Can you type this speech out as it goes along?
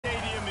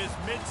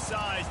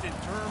undersized in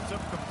terms of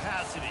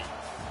capacity.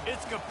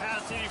 Its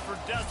capacity for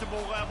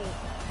decibel level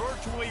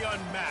virtually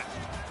unmatched.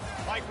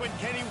 Like when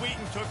Kenny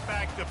Wheaton took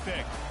back the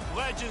pick.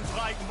 Legends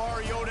like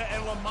Mariota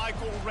and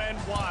LaMichael ran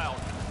wild.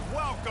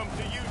 Welcome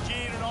to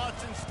Eugene and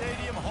Austin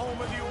Stadium, home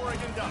of the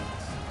Oregon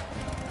Ducks.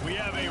 We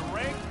have a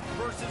ranked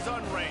versus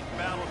unranked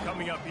battle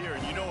coming up here,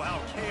 and you know how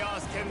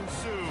chaos can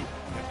ensue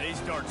if they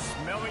start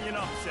smelling an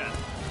upset.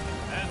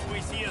 As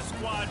we see a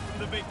squad from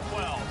the Big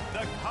 12,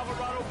 the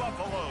Colorado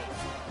Buffaloes,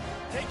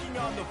 taking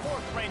on the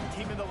fourth-ranked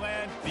team in the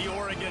land, the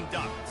Oregon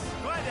Ducks.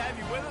 Glad to have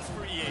you with us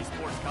for EA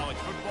Sports College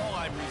Football.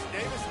 I'm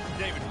Reese Davis,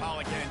 David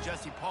Pollack and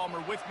Jesse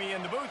Palmer with me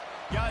in the booth.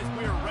 Guys,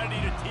 we are ready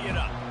to tee it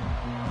up.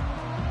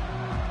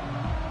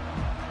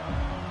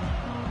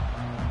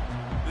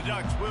 The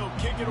Ducks will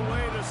kick it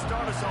away to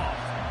start us off.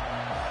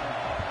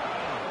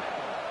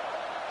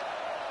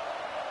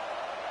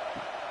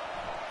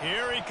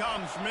 Here he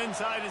comes from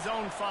inside his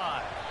own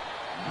 5.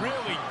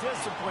 Really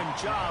disciplined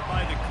job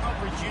by the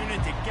coverage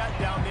unit to get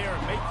down there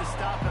and make the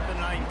stop at the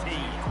 19.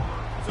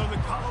 So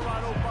the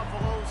Colorado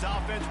Buffaloes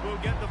offense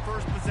will get the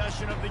first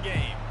possession of the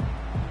game.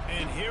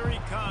 And here he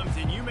comes,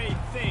 and you may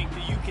think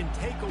that you can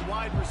take a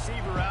wide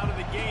receiver out of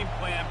the game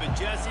plan, but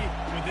Jesse,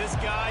 with this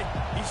guy,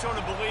 he sort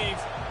of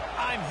believes,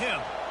 I'm him.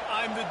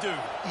 I'm the dude.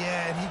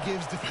 Yeah, and he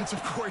gives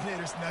defensive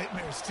coordinators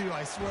nightmares, too,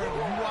 I swear.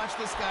 When you watch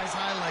this guy's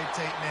highlight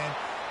tape, man,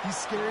 he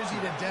scares you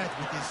to death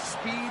with his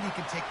speed. He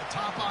can take the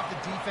top off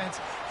the defense.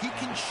 He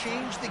can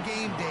change the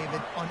game, David,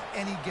 on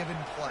any given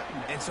play.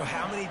 And so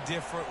how many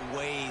different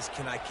ways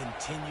can I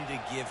continue to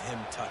give him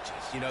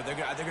touches? You know, they're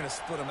going to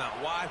split him out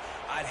wide.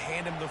 I'd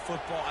hand him the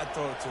football. I'd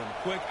throw it to him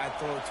quick. I'd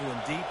throw it to him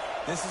deep.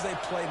 This is a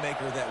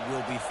playmaker that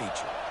will be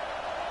featured.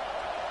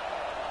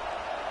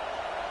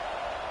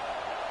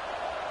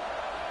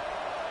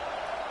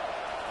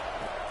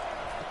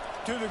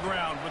 To the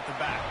ground with the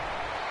back.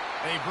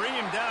 They bring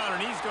him down,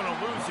 and he's going to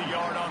lose a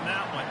yard on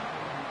that one.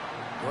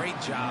 Great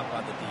job by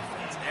the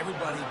defense.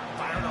 Everybody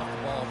firing off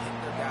the ball,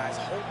 hitting their guys,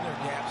 holding their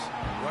gaps,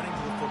 running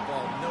to the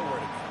football,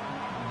 nowhere to go.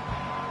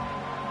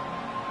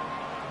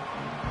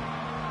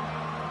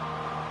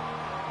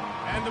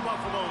 And the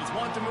Buffaloes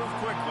want to move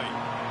quickly.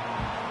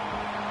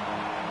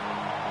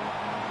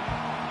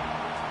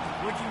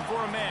 Looking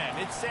for a man.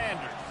 It's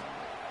Sanders.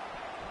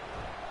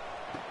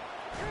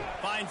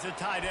 Finds the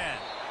tight end.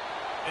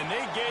 And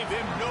they gave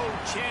him no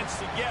chance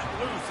to get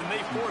loose, and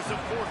they force a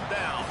fourth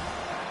down.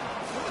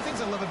 One of the things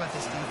I love about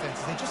this defense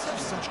is they just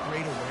have such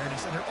great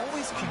awareness, and they're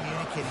always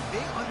communicating. They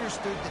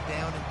understood the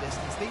down and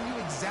distance. They knew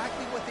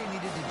exactly what they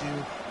needed to do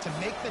to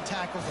make the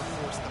tackle to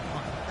force the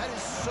punt. That is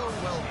so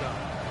well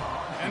done.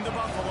 And the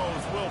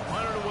Buffaloes will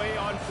punt it away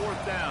on fourth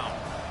down.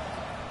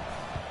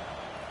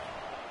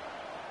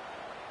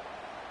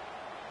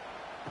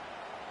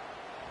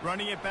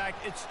 Running it back,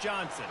 it's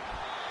Johnson.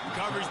 The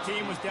coverage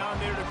team was down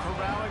there to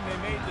corral him.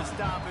 They made the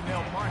stop, and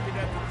they'll mark it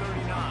at the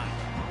 39.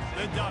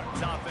 The Ducks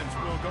offense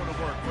will go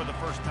to work for the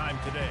first time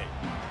today.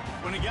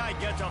 When a guy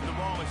gets off the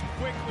ball as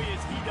quickly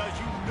as he does,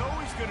 you know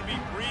he's going to be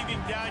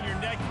breathing down your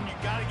neck, and you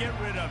got to get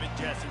rid of it,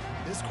 Jesse.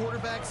 This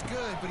quarterback's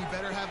good, but he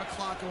better have a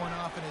clock going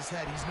off in his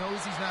head. He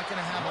knows he's not going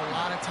to have a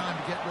lot of time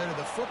to get rid of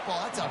the football.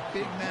 That's a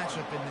big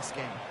matchup in this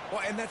game. Well,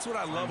 and that's what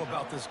I love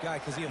about this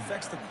guy, because he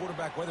affects the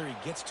quarterback whether he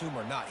gets to him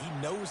or not. He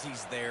knows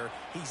he's there.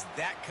 He's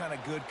that kind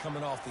of good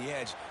coming off the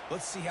edge.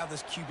 Let's see how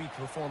this QB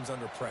performs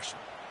under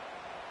pressure.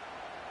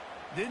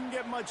 Didn't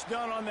get much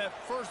done on that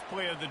first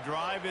play of the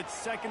drive. It's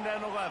 2nd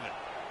and 11.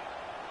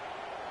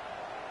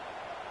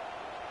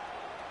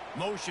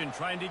 Motion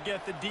trying to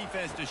get the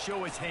defense to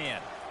show his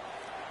hand.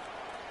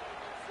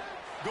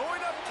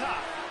 Going up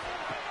top.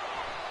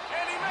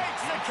 And he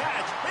makes the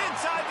catch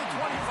inside the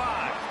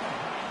 25.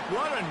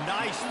 What a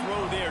nice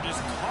throw there,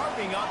 just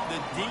carving up the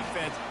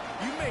defense.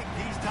 You make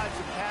these types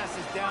of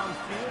passes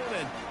downfield,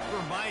 and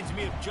it reminds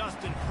me of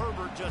Justin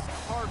Herbert just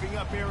carving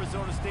up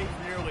Arizona State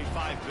for nearly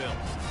 5 bills.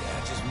 Yeah,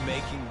 just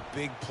making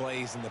big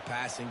plays in the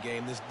passing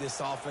game. This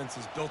offense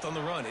is built on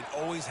the run. It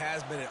always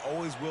has been. It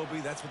always will be.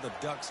 That's what the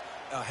Ducks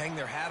hang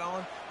their hat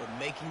on, but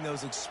making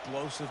those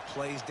explosive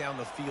plays down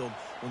the field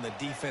when the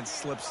defense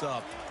slips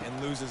up and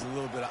loses a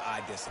little bit of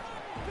eye discipline.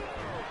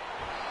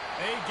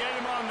 They get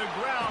him on the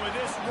ground with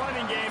this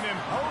running game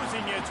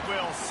imposing its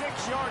will.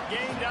 6-yard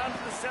gain down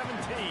to the 17.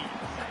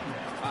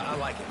 I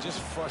like it. Just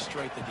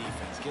frustrate the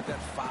defense. Get that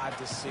 5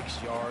 to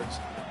 6 yards.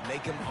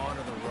 Make them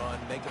honor the run.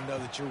 Make them know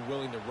that you're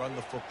willing to run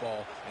the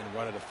football and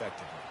run it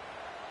effectively.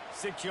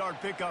 6-yard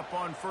pickup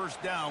on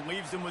first down.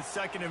 Leaves them with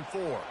 2nd and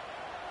 4.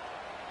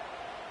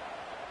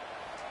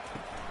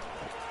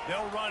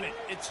 They'll run it.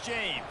 It's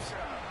James.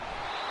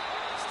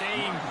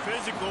 Staying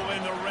physical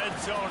in the red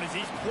zone as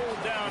he's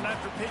pulled down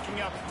after picking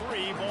up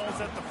 3.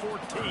 Balls at the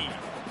 14.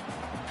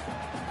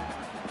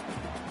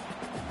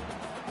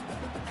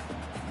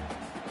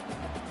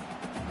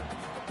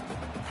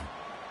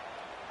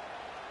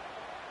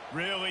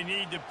 Really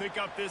need to pick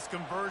up this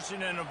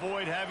conversion and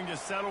avoid having to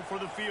settle for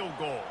the field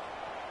goal.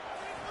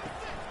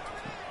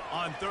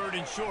 On 3rd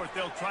and short,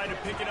 they'll try to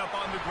pick it up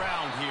on the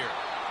ground here.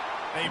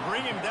 They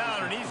bring him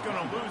down, and he's going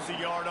to lose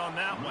a yard on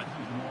that one.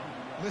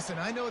 Listen,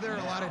 I know there are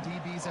a lot of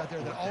DBs out there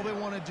that all they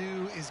want to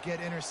do is get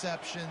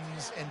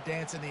interceptions and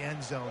dance in the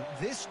end zone.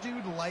 This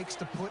dude likes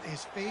to put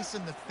his face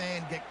in the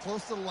fan, get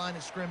close to the line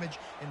of scrimmage,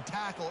 and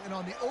tackle. And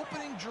on the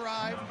opening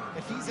drive,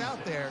 if he's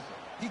out there,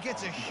 he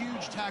gets a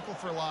huge tackle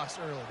for loss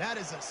early. That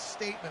is a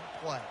statement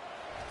play.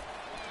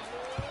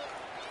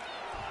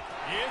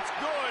 It's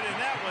good, and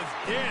that was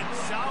dead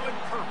solid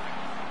perfect.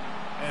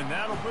 And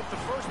that'll put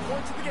the first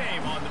points of the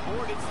game on the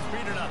board. It's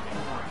 3-0.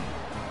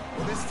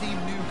 Well, this team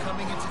knew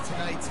coming into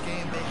tonight's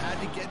game they had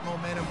to get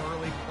momentum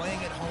early, playing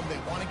at home. They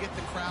want to get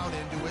the crowd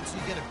into it, so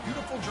you get a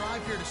beautiful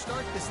drive here to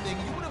start this thing.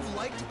 You would have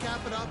liked to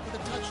cap it up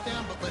with a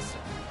touchdown, but listen,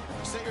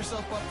 you set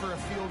yourself up for a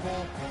field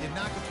goal, you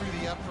knock it through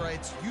the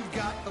uprights, you've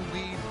got the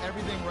lead,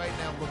 everything right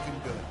now looking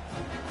good.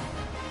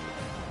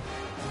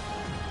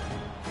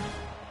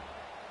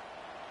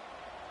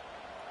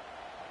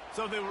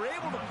 So they were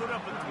able to put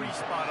up a 3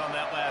 spot on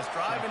that last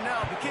drive, and now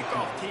the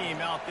kickoff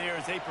team out there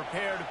as they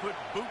prepare to put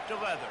boot to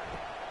leather.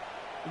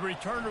 The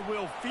returner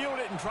will field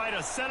it and try to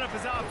set up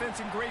his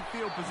offense in great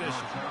field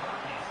position.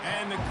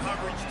 And the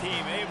coverage team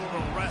able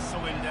to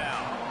wrestle him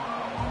down.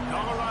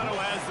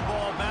 Colorado has the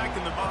ball back,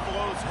 and the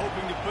Buffaloes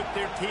hoping to put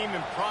their team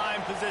in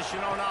prime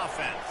position on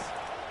offense.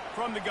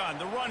 From the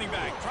gun, the running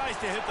back tries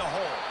to hit the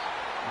hole.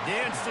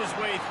 Danced his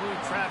way through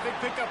traffic,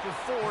 pick up a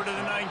 4 to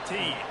the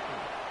 19.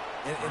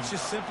 And it's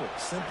just simple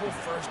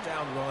first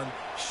down run,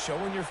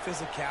 showing your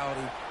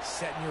physicality,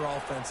 setting your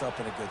offense up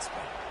in a good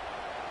spot.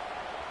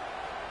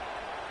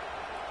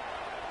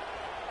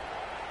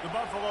 The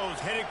Buffaloes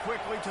headed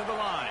quickly to the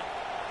line.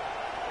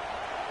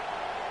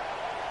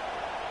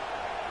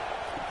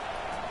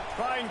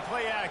 Trying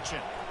play action.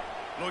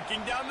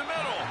 Looking down the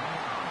middle.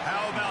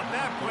 How about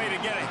that play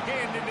to get a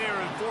hand in there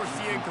and force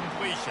the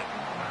incompletion?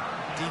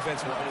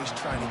 Defense were always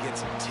trying to get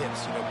some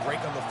tips,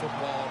 break on the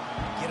football,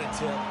 get a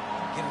tip,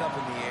 get it up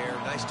in the air.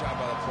 Nice job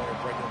by the player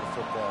breaking on the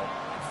football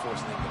and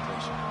forcing the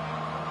incompletion.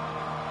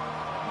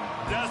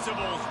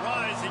 Decibels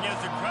rising as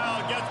the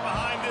crowd gets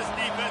behind this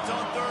defense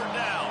on 3rd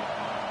down.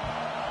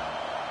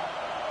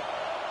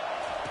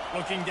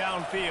 Looking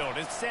downfield,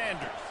 it's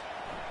Sanders.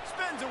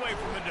 Spins away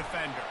from the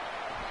defender.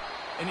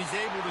 And he's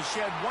able to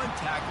shed 1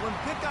 tackle and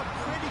pick up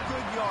pretty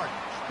good yardage.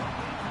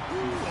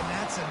 Ooh, and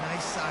that's a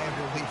nice sigh of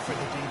relief for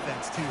the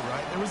defense, too,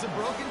 right? There was a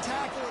broken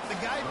tackle.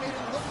 The guy made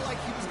it look like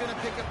he was going to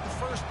pick up the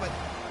first, but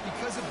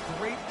because of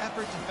great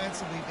effort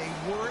defensively, they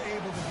were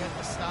able to get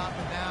the stop,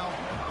 and now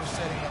they're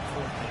setting up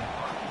 4th down.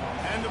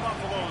 And the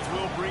Buffaloes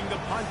will bring the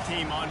punt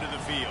team onto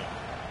the field.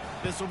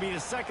 This will be the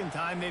 2nd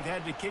time they've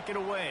had to kick it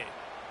away.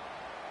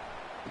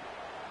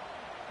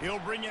 He'll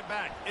bring it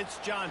back.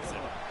 It's Johnson.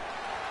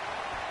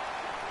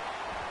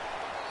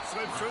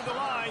 Slips through the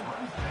line,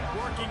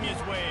 working his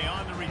way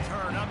on the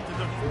return up to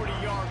the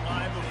 40-yard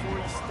line before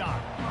he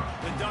stopped.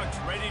 The Ducks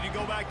ready to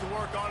go back to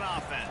work on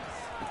offense.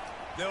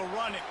 They'll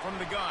run it from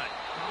the gun.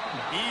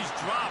 He's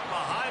dropped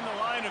behind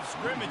the line of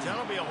scrimmage.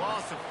 That'll be a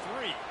loss of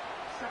 3.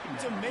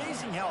 It's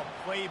amazing how a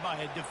play by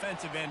a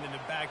defensive end in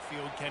the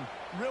backfield can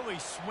really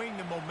swing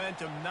the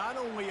momentum not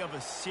only of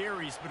a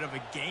series but of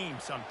a game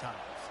sometimes.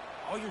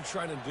 All you're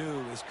trying to do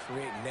is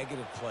create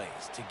negative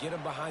plays, to get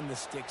them behind the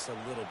sticks a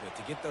little bit,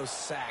 to get those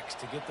sacks,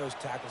 to get those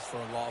tackles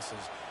for losses.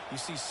 You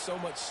see so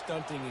much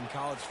stunting in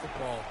college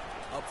football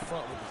up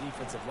front with the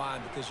defensive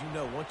line because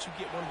once you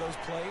get one of those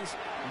plays,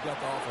 you got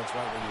the offense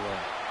right where you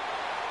are.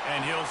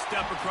 And he'll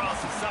step across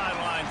the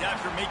sidelines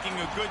after making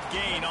a good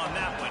gain on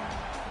that one.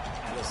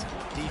 Listen,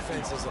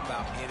 defense is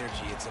about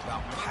energy. It's about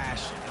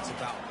passion. It's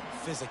about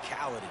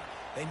physicality.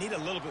 They need a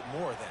little bit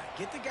more of that.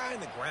 Get the guy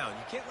on the ground.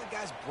 You can't let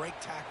guys break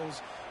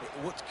tackles.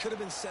 What could have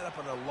been set up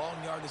in a long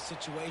yardage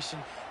situation,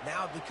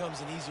 now it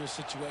becomes an easier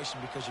situation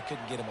because you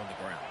couldn't get him on the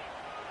ground.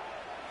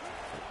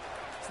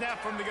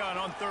 Snap from the gun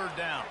on 3rd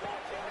down.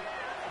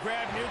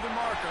 Grab near the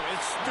marker.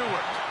 It's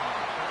Stewart.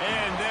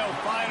 And they'll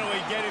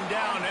finally get him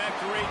down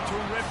after a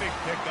terrific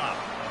pickup.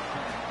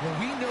 Well,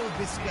 we know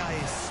this guy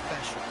is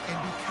special, and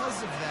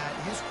because of that,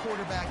 his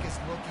quarterback is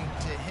looking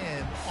to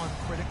him on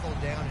critical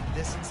down and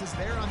distances.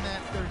 There on that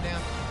 3rd down,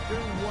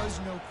 there was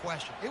no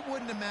question. It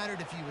wouldn't have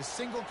mattered if he was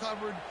single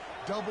covered,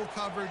 double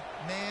covered,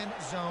 man,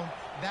 zone.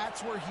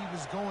 That's where he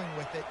was going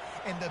with it,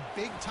 and the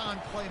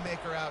big-time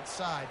playmaker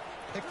outside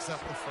picks up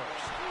the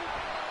first.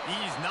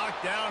 He's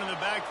knocked down in the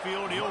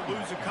backfield. He'll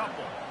lose a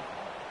couple.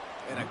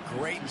 And a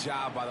great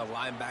job by the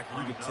linebacker.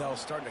 You can tell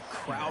starting to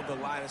crowd the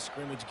line of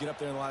scrimmage, get up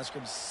there in the line of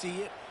scrimmage,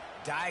 see it,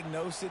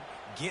 diagnose it,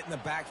 get in the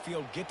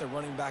backfield, get the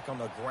running back on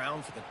the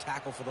ground for the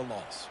tackle for the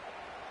loss.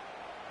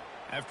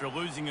 After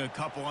losing a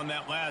couple on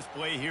that last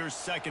play, here's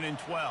 2nd and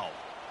 12.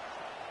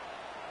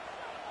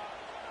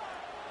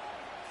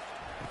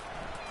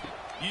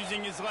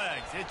 Using his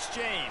legs, it's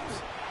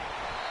James.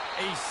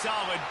 A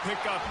solid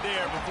pickup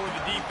there before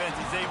the defense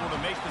is able to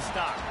make the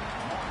stop.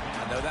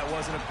 I know that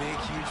wasn't a big,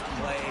 huge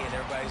play, and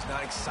everybody's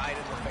not excited,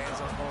 the fans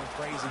aren't going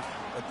crazy,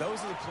 but those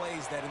are the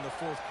plays that in the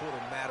 4th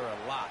quarter matter a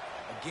lot.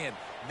 Again,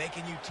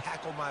 making you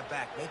tackle my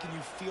back, making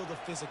you feel the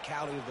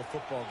physicality of the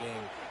football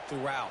game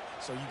throughout,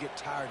 so you get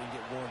tired and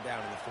get worn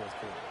down in the 4th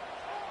quarter.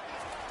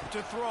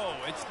 To throw,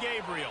 it's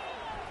Gabriel.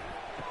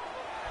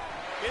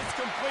 It's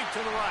complete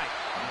to the right.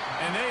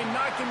 And they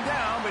knocked him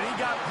down, but he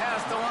got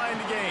past the line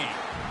to gain.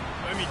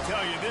 Let me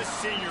tell you, this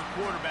senior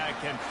quarterback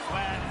can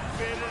flat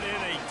fit it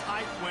in a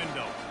tight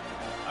window.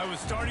 I was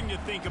starting to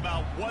think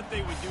about what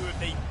they would do if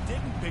they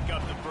didn't pick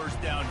up the first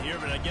down here,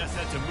 but I guess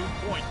that's a moot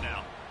point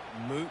now.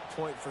 Moot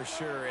point for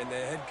sure, and the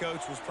head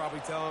coach was probably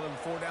telling them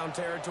 4-down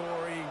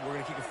territory, we're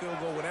going to kick a field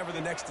goal, whatever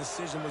the next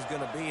decision was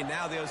going to be, and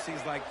now the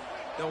OC's like,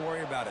 don't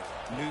worry about it.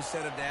 New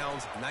set of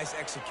downs, nice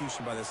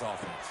execution by this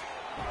offense.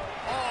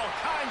 All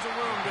kinds of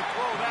room to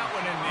throw that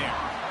one in there.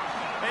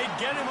 They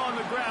get him on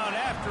the ground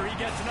after he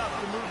gets enough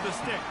to move the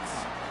sticks.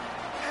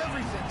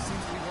 Everything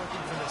seems to be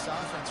working for this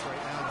offense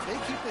right now. If they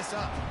keep this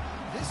up,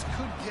 this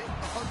could get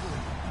ugly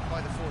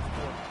by the fourth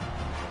quarter.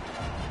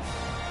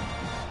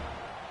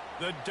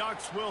 The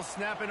Ducks will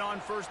snap it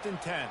on 1st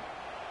and 10.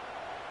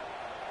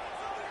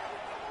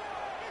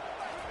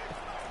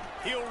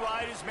 He'll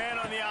ride his man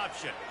on the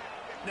option.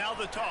 Now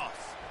the toss.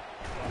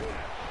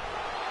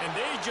 And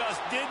they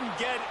just didn't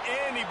get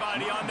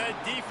anybody on that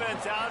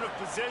defense out of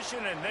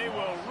position, and they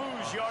will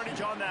lose yardage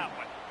on that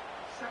one.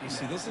 You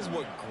see, this is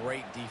what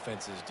great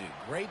defenses do.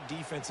 Great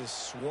defenses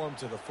swarm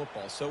to the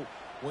football. So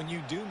when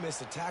you do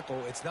miss a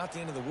tackle, it's not the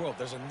end of the world.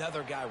 There's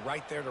another guy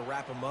right there to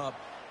wrap him up.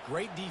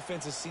 Great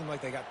defenses seem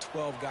like they got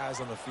 12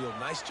 guys on the field.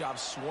 Nice job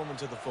swarming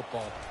to the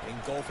football,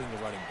 engulfing the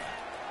running back.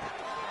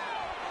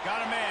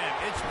 Got a man.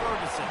 It's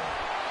Ferguson.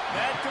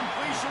 That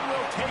completion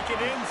will take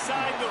it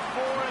inside the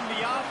 4, and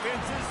the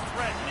offense is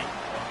threatening.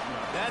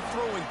 That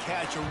throw and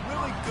catch, a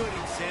really good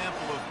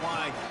example of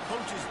why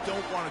coaches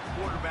don't want a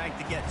quarterback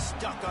to get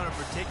stuck on a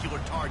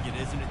particular target,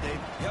 isn't it, Dave?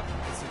 Yep,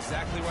 that's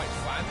exactly right.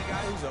 Find the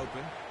guy who's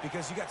open,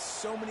 because you got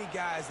so many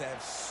guys that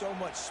have so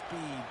much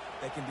speed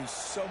that can do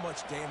so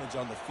much damage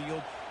on the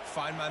field.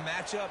 Find my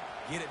matchup,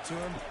 get it to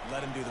him,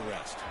 let him do the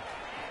rest.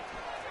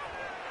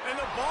 And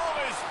the ball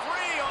is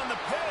free on the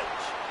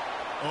pitch.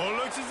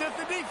 Oh, looks as if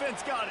the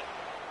defense got it.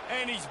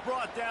 And he's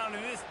brought down,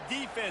 and this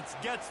defense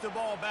gets the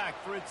ball back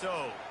for its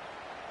own.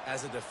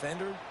 As a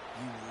defender,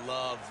 you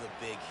love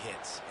the big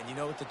hits. And you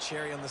know what the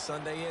cherry on the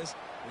sundae is?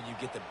 When you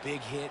get the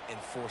big hit and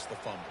force the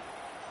fumble.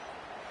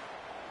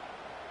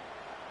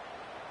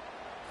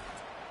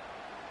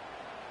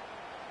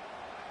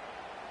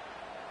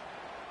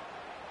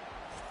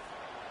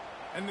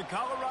 And the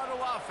Colorado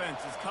offense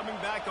is coming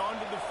back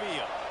onto the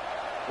field.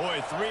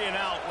 Boy, 3 and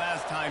out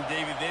last time,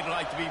 David. They'd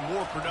like to be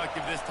more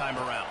productive this time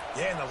around.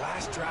 Yeah, in the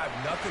last drive,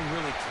 nothing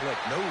really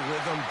clicked. No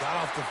rhythm, got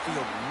off the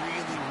field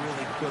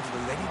really quickly.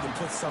 They need to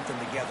put something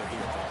together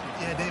here, Paul.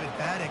 Yeah, David,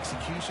 bad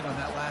execution on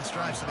that last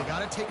drive, so they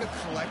got to take a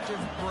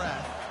collective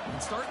breath and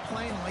start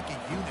playing like a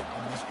unit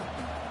on this one.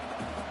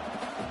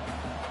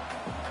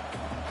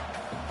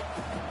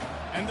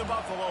 And the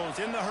Buffaloes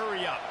in the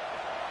hurry up.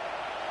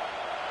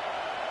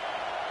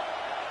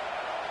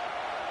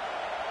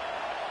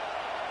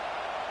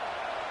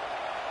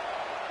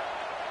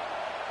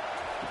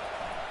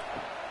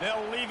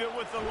 They'll leave it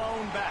with the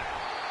lone back.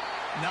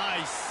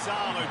 Nice,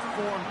 solid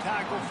form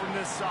tackle from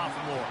this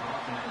sophomore.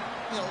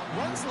 You know,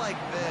 runs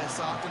like this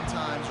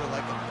oftentimes are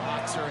like a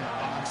boxer in a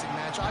boxing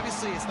match.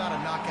 Obviously, it's not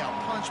a knockout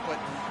punch, but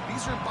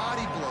these are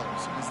body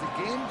blows. As the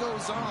game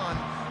goes on,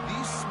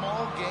 these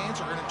small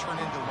gains are going to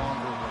turn into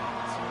longer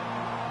runs.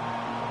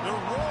 The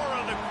roar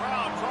of the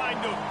crowd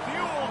trying to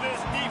fuel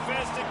this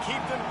defense to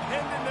keep them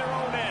pinned in their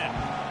own end.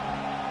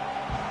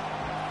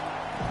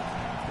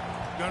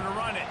 Gonna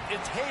run it.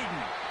 It's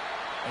Hayden.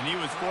 And he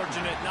was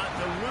fortunate not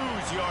to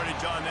lose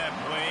yardage on that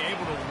play,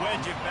 able to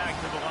wedge it back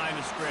to the line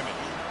of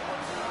scrimmage.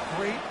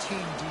 Great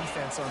team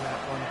defense on that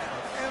one.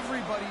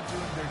 Everybody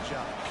doing their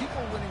job.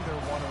 People winning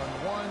their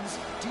one-on-ones,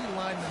 D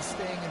linemen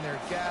staying in their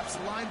gaps,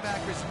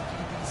 linebackers and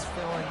DBs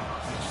filling.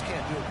 You just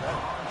can't do it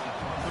better.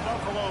 The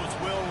Buffaloes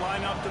will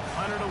line up to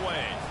punt it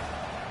away.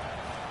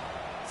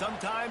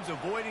 Sometimes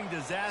avoiding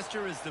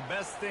disaster is the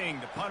best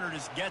thing. The punter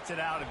just gets it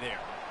out of there.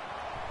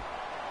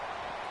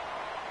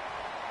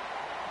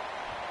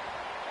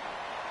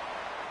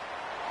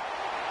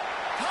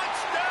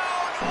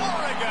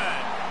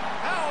 Oregon!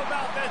 How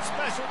about that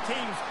special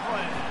teams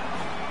play?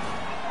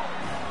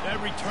 That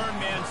return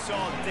man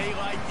saw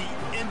daylight the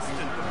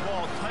instant the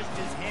ball touched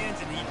his hands,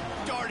 and he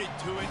darted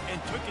to it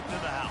and took it to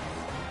the house.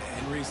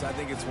 And Reese, I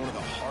think it's one of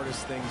the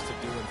hardest things to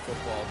do in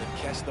football, to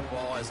catch the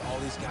ball as all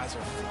these guys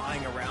are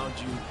flying around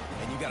you,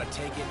 and you got to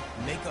take it,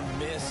 make a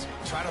miss,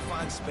 try to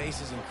find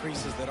spaces and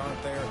creases that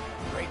aren't there.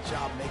 Great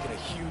job making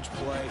a huge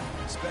play.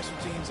 Special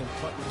teams and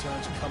punt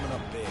returns coming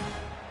up big.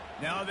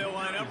 Now they'll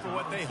line up for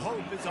what they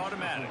hope is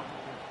automatic.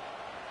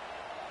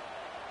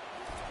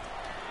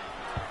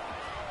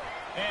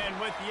 And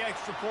with the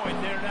extra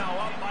point, they're now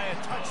up by a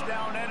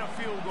touchdown and a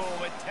field goal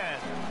at 10.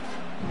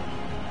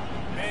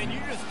 Man, you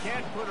just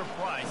can't put a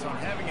price on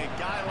having a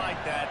guy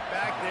like that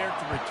back there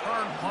to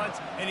return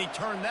punts, and he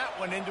turned that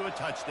one into a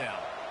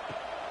touchdown.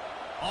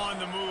 On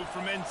the move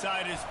from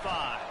inside his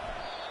 5.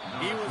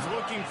 He was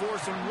looking for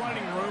some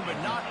running room, but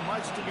not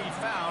much to be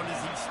found as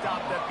he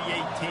stopped at the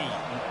 18.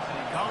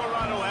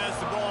 Colorado has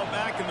the ball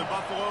back, and the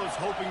Buffaloes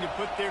hoping to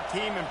put their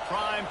team in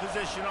prime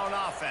position on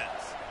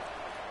offense.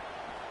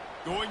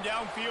 Going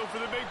downfield for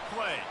the big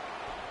play.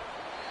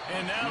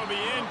 And that'll be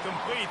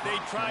incomplete. They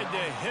tried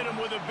to hit him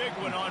with a big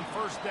one on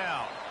first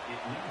down.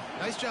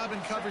 Nice job in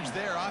coverage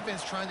there.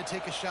 Offense trying to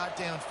take a shot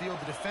downfield.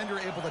 The defender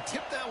able to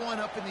tip that one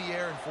up in the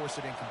air and force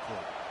it incomplete.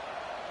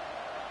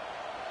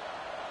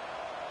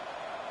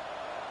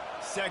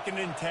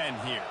 2nd and 10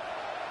 here.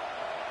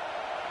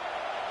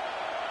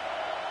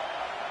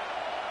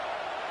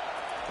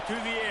 To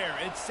the air,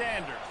 it's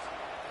Sanders.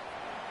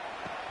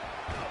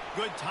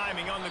 Good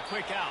timing on the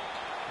quick out.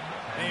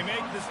 They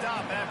make the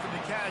stop after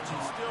the catch,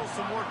 and still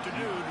some work to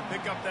do to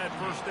pick up that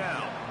first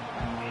down.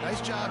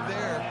 Nice job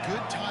there.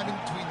 Good timing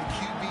between the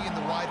QB and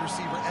the wide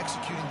receiver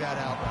executing that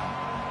out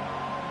route.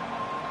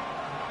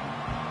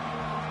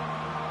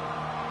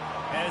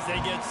 As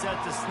they get set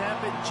to snap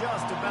it,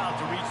 just about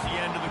to reach the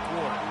end of the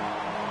quarter.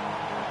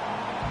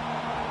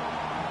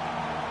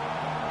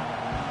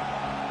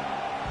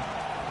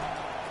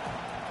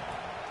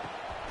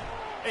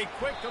 A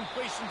quick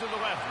completion to the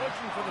left,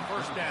 looking for the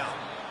first down.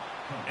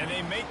 And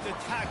they make the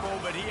tackle,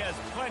 but he has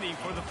plenty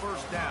for the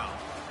first down.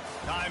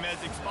 Time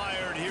has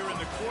expired here in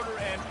the quarter,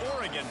 and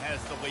Oregon has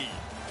the lead.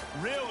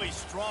 Really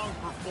strong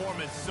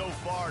performance so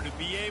far to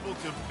be able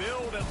to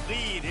build a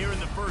lead here in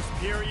the first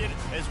period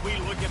as we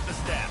look at the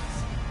stats.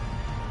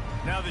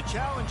 Now the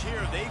challenge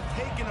here, they've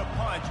taken a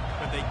punch,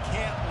 but they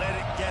can't let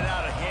it get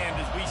out of hand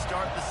as we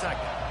start the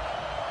second.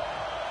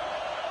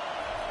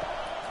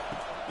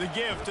 The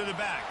give to the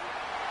back.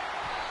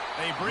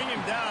 They bring him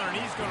down, and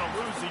he's going to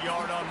lose a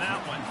yard on that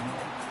one.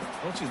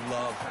 Don't you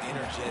love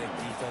energetic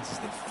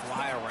defenses that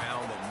fly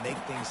around and make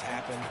things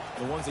happen?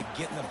 The ones that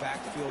get in the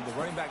backfield, the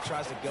running back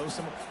tries to go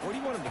somewhere. Where do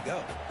you want him to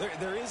go?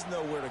 There is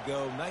nowhere to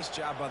go. Nice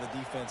job by the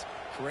defense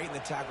creating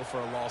the tackle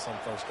for a loss on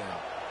first down.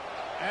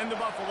 And the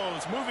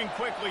Buffaloes moving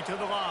quickly to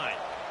the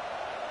line.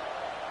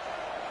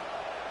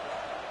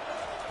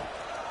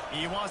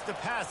 He wants to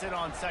pass it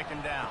on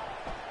 2nd down.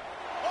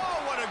 Oh,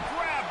 what a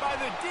grab by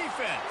the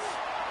defense.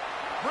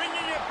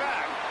 Bringing it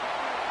back.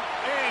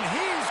 And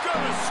he's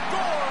going to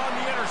score on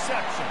the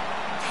interception.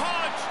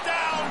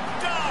 Touchdown,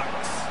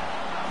 Ducks!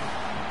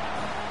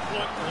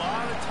 Look, a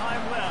lot of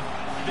time left.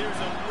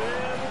 There's a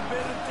little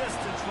bit of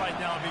distance right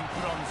now being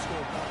put on the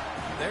scoreboard.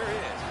 There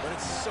is, but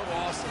it's so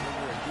awesome when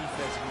you're a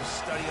defense and you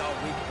study all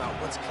week about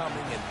what's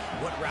coming and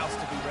what routes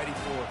to be ready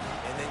for,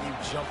 and then you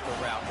jump the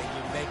route and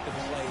you make the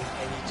play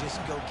and you just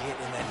go get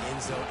in that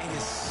end zone. It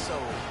is so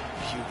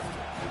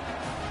beautiful.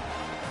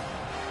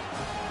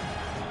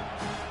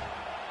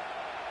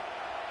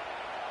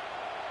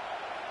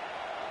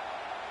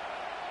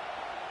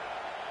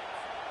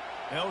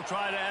 They'll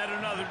try to add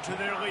another to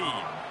their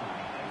lead.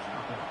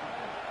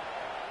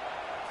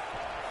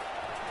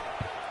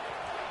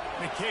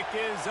 The kick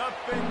is up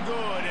and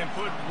good and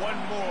put one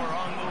more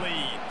on the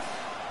lead.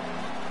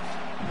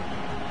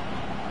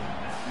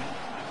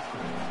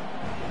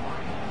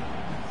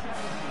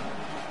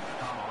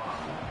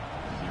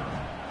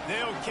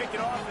 They'll kick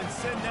it off and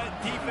send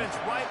that defense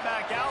right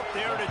back out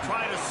there to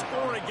try to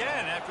score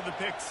again after the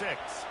pick six.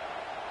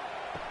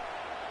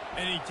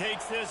 And he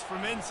takes this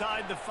from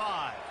inside the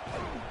 5.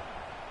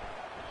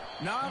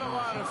 Not a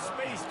lot of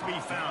space to be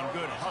found.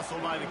 Good hustle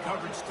by the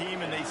coverage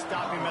team, and they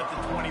stop him at the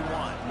 21.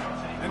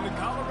 And the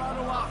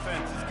Colorado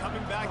offense is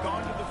coming back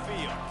onto the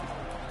field.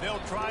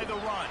 They'll try the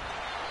run.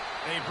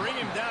 They bring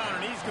him down,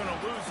 and he's going to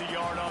lose a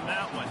yard on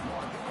that one.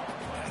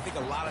 I think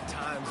a lot of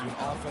times when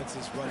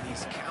offenses run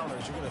these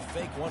counters, you're going to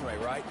fake one way,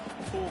 right?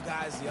 Pull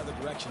guys the other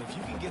direction. If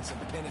you can get some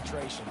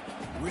penetration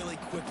really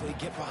quickly,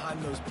 get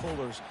behind those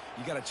pullers,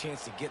 you got a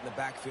chance to get in the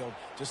backfield,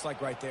 just like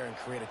right there, and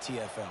create a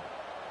TFL.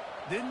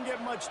 Didn't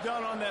get much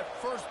done on that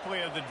first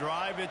play of the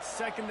drive. It's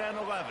 2nd and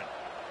 11.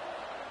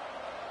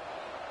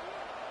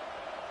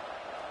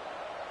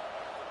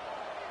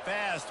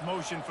 Fast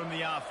motion from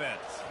the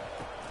offense.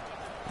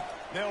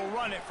 They'll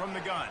run it from the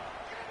gun.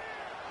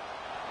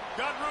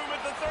 Got room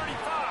at the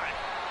 35.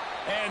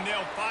 And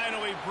they'll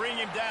finally bring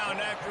him down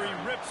after he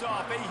rips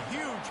off a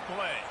huge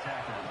play.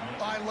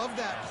 I love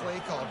that play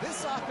call.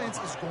 This offense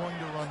is going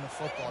to run the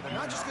football. They're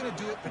not just going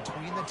to do it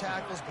between the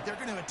tackles, but they're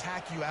going to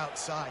attack you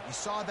outside. You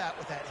saw that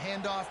with that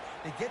handoff.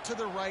 They get to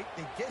the right.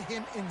 They get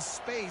him in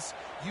space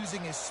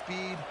using his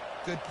speed.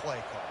 Good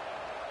play call.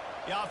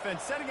 The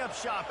offense setting up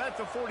shop at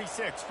the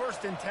 46,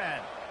 1st and 10.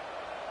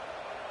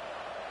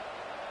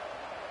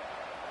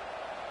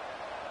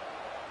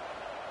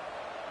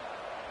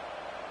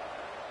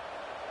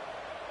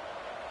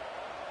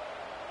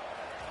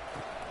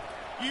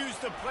 Use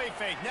the play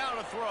fake, now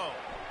to throw.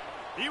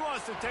 He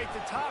wants to take the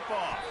top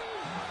off.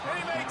 And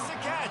he makes the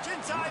catch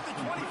inside the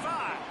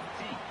 25.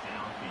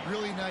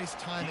 Really nice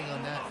timing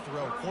on that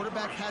throw.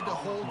 Quarterback had to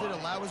hold it,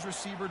 allow his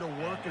receiver to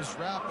work his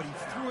route, but he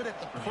threw it at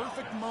the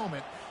perfect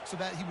moment so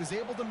that he was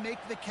able to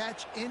make the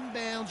catch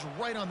inbounds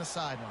right on the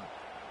sideline.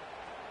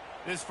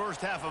 This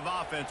first half of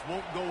offense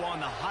won't go on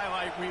the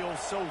highlight reel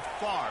so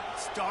far.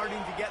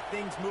 Starting to get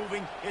things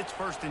moving, it's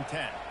 1st and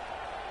 10.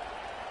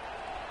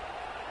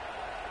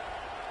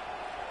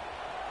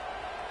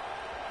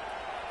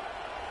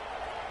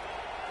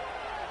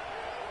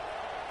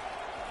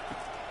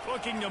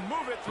 Looking to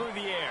move it through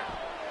the air.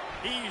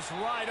 He's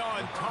right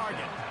on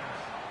target.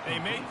 They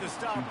make the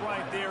stop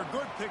right there.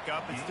 Good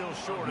pickup, but still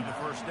short of the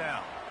first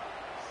down.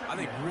 I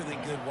think really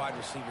good wide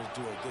receivers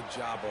do a good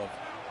job of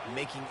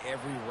making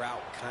every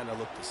route kind of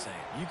look the same.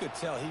 You could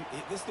tell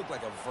this looked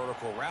like a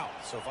vertical route.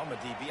 So if I'm a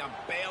DB, I'm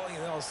bailing,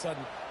 and all of a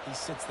sudden he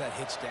sits that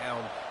hitch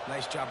down.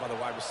 Nice job by the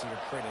wide receiver,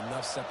 creating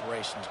enough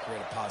separation to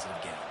create a positive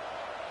gain.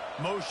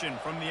 Motion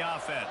from the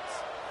offense.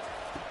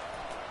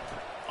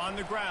 On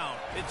the ground,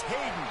 it's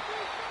Hayden.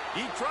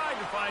 He tried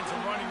to find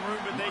some running room,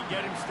 but they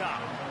get him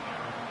stopped.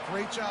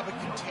 Great job of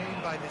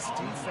contained by this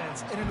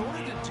defense. And in order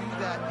to do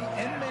that, the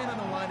end man on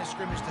the line of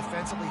scrimmage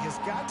defensively has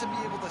got to be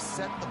able to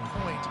set the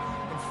point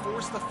and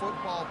force the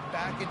football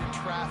back into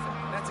traffic.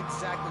 And that's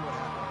exactly what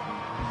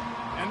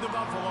happened. And the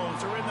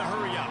Buffaloes are in the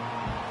hurry-up.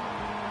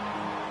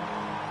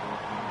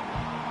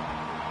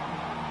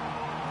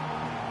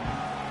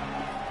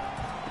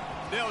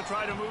 They'll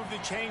try to move the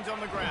chains on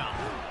the ground.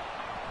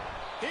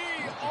 He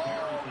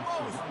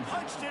almost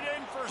punched it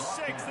in for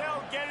 6.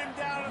 They'll get him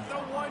down at the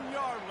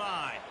 1-yard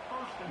line.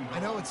 I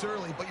know it's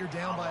early, but you're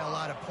down by a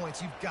lot of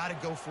points. You've got to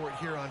go for it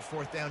here on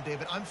 4th down,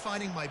 David. I'm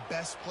finding my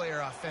best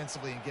player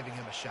offensively and giving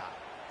him a shot.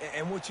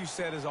 And what you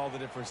said is all the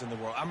difference in the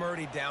world. I'm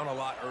already down a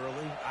lot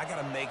early. I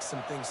got to make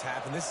some things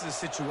happen. This is a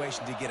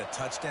situation to get a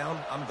touchdown.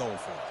 I'm going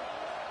for it.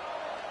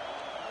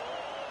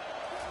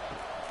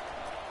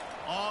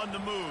 On the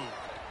move.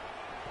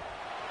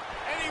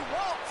 And he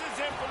waltzes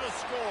in for the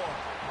score.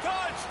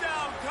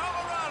 Touchdown,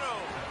 Colorado!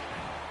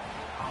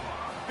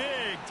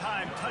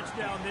 Big-time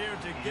touchdown there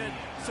to get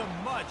some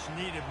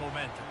much-needed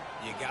momentum.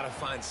 You got to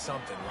find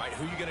something, right?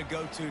 Who you going to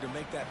go to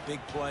make that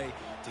big play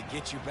to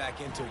get you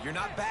back into it? You're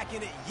not back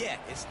in it yet.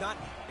 It's not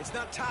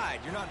tied.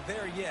 You're not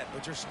there yet,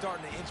 but you're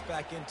starting to inch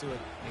back into it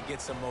and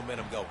get some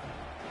momentum going.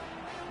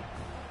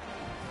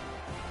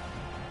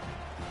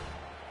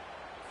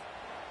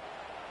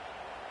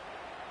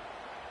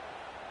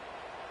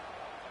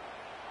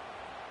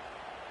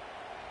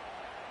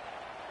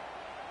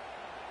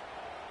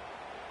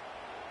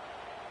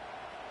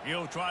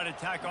 He'll try to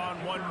tack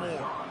on one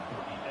more.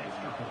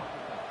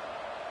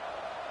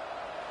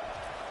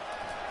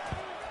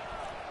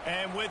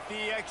 And with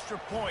the extra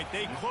point,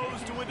 they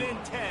close to within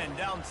 10,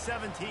 down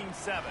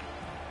 17-7.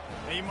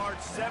 They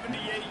marched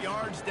 78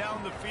 yards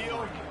down the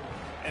field,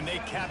 and they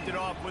capped it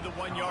off with a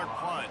 1-yard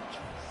plunge.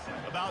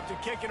 About to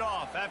kick it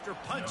off after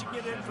punching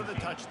it in for the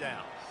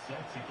touchdown.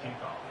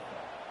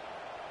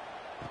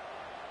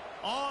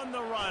 On the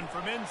run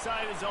from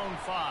inside his own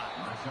 5.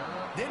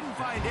 Didn't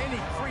find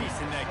any crease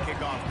in that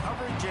kickoff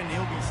coverage, and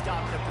he'll be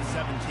stopped at the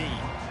 17.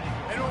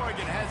 And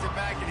Oregon has it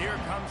back, and here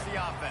comes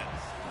the offense.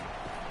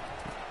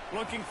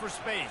 Looking for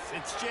space.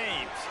 It's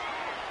James.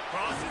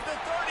 Crosses the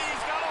 30.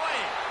 He's got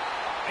away.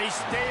 They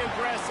stay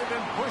aggressive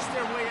and push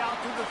their way out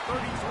to the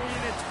 33,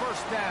 and it's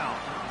first down.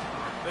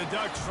 The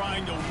Ducks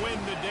trying to win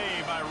the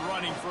day by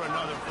running for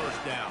another first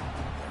down.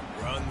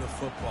 Run the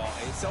football.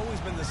 It's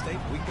always been the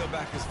staple. We can go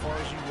back as far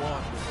as you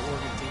want with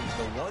Oregon teams.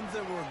 The ones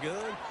that were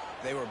good,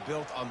 they were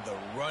built on the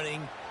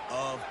running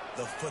of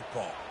the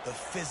football, the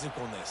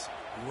physicalness.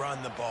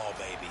 Run the ball,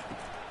 baby.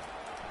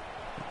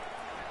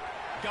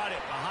 Got it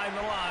behind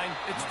the line.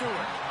 It's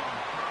Stewart.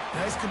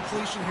 Nice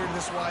completion here to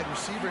this wide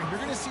receiver, and you're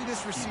going to see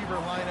this receiver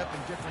line up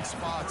in different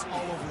spots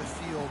all over the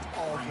field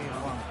all game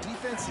long.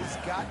 Defense has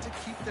got to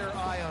keep their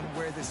eye on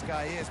where this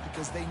guy is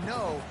because they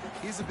know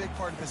he's a big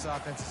part of this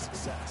offense's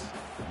success.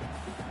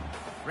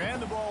 Ran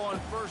the ball on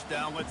first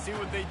down. Let's see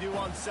what they do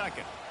on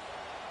second.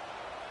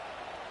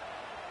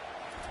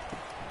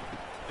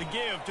 The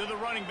give to the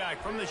running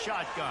back from the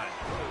shotgun.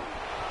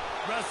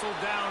 Wrestled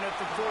down at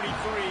the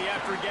 43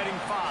 after getting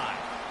 5.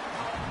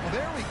 Well,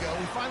 there we go.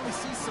 We finally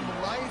see some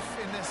life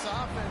in this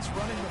offense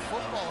running the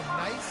football.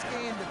 Nice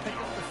game to pick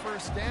up the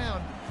first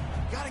down.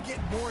 Got to get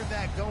more of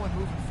that going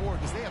moving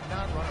forward because they have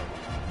not run it.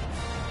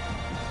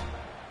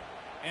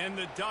 And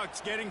the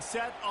Ducks getting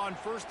set on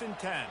 1st and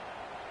 10.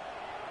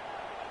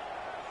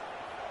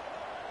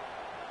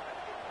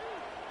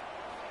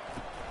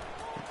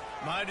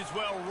 Might as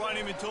well run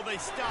him until they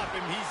stop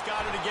him. He's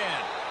got it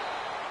again.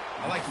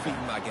 I like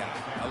feeding my guy.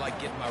 I like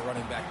getting my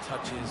running back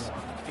touches,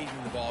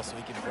 feeding the ball so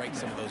he can break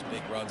some of those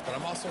big runs. But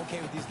I'm also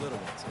okay with these little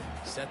ones.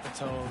 Set the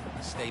tone,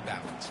 stay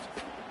balanced.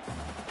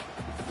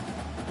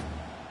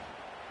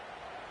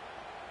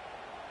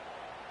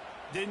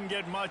 Didn't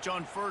get much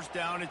on first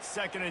down. It's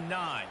 2nd and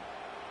 9.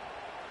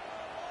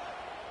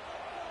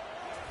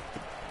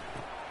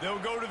 They'll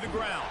go to the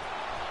ground.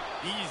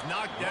 He's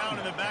knocked down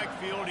in the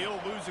backfield. He'll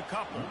lose a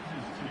couple.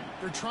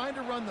 They're trying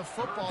to run the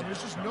football.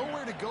 There's just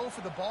nowhere to go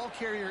for the ball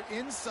carrier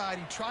inside.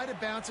 He tried to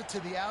bounce it to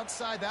the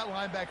outside. That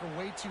linebacker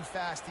way too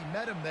fast. He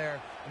met him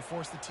there and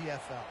forced the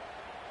TFL.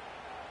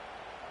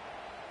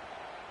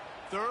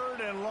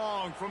 3rd and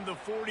long from the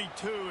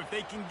 42. If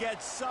they can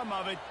get some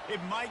of it,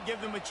 it might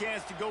give them a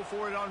chance to go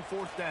for it on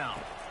 4th down.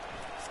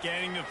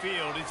 Scanning the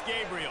field, it's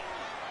Gabriel.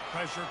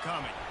 Pressure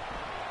coming.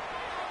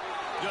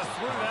 Just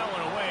threw that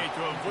one away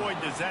to avoid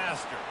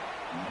disaster.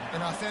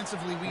 And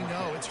offensively, we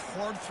know it's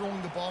hard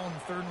throwing the ball in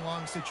third and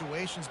long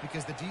situations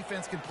because the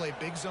defense can play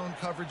big zone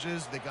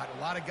coverages. They got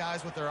a lot of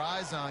guys with their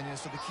eyes on you,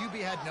 so the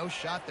QB had no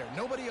shot there.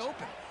 Nobody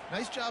open.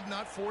 Nice job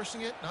not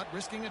forcing it, not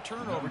risking a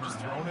turnover, just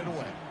throwing it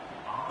away.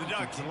 The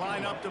Ducks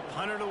line up to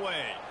punt it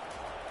away.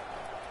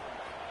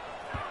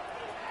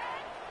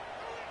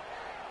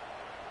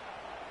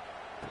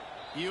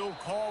 He'll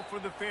call for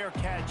the fair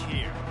catch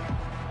here.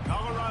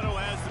 Colorado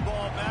has the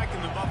ball back,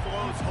 and the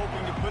Buffaloes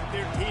hoping to put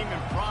their team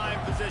in prime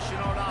position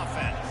on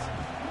offense.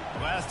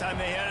 The last time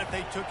they had it,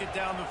 they took it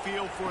down the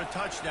field for a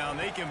touchdown.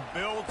 They can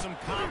build some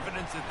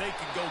confidence that they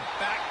could go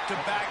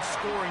back-to-back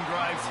scoring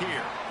drives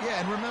here. Yeah,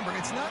 and remember,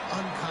 it's not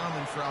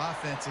uncommon for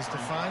offenses to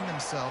find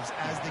themselves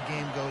as the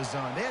game goes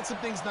on. They had some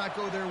things not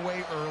go their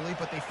way early,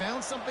 but they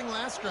found something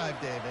last drive,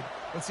 David.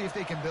 Let's see if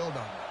they can build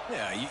on it.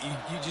 Yeah,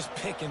 you just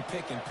pick and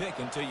pick and pick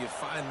until you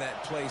find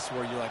that place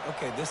where you're like,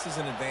 okay, this is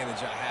an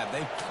advantage I have.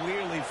 They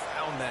clearly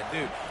found that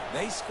dude.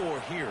 They score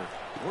here,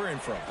 we're in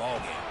for a ball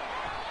game.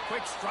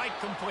 Quick strike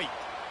complete.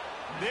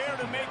 There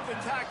to make the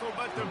tackle,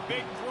 but the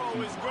big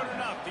throw is good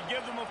enough to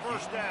give them a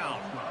first down.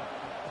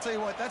 I'll tell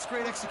you what, that's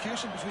great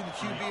execution between the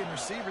QB and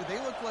receiver. They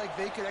look like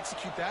they could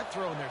execute that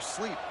throw in their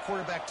sleep.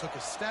 Quarterback took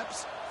his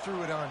steps,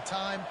 threw it on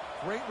time.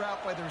 Great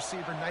route by the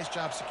receiver. Nice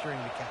job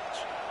securing the catch.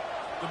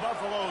 The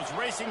Buffaloes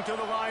racing to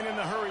the line in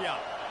the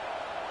hurry-up.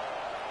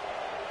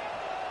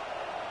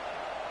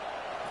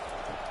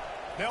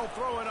 They'll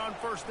throw it on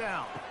first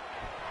down.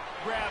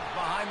 Grabbed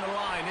behind the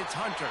line, it's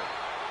Hunter.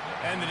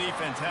 And the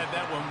defense had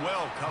that one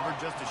well covered,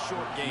 just a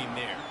short gain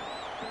there.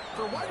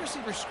 For a wide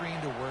receiver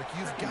screen to work,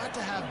 you've got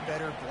to have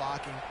better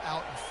blocking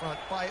out in front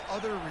by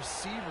other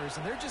receivers,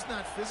 and they're just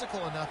not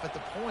physical enough at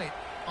the point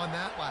on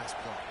that last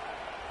play.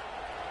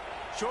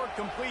 Short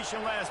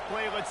completion last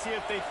play. Let's see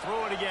if they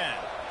throw it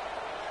again.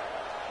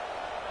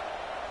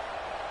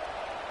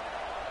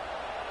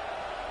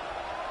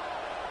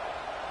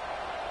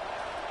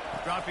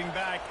 Dropping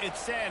back, it's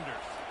Sanders.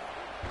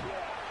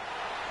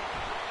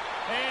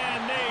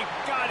 And they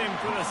got him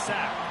for the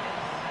sack.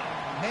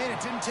 Man,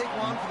 it didn't take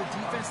long for the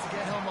defense to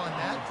get home on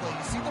that play.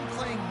 You see them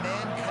playing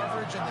man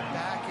coverage in the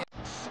back end,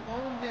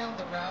 slowing down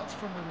the routes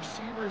from the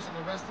receivers and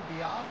the rest of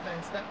the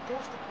offense. That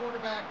forced the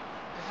quarterback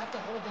to have to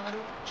hold on to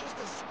it just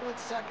a split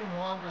second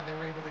longer. They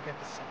were able to get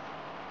the sack.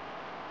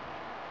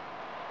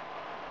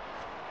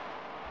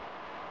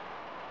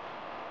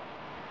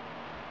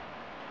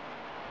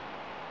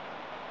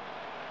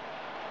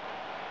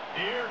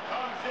 Here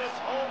comes this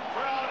home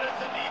crowd as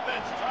the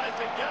defense tries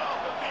to get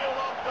off the field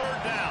on third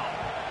down.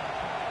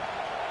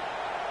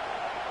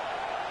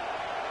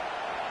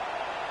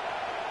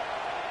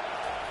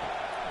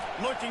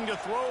 Looking to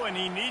throw, and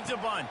he needs a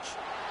bunch.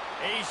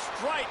 A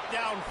strike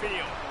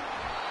downfield.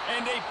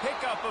 And a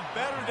pickup of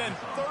better than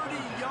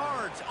 30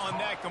 yards on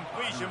that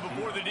completion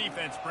before the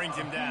defense brings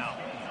him down.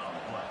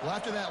 Well,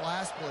 after that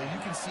last play, you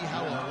can see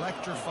how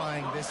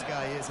electrifying this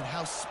guy is and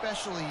how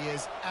special he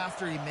is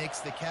after he makes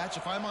the catch.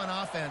 If I'm on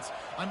offense,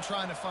 I'm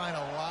trying to find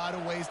a lot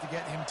of ways to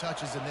get him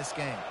touches in this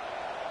game.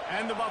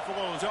 And the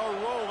Buffaloes are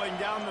rolling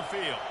down the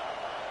field.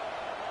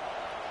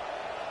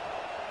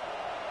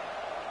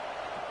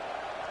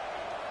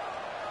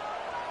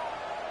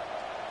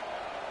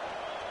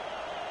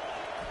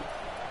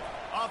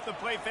 Off the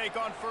play fake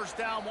on first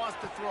down, wants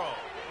to throw.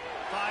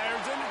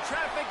 Fires into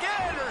traffic,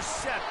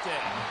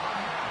 intercepted.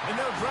 And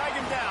they'll drag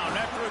him down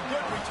after a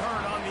good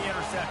return on the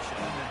interception.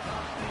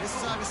 This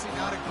is obviously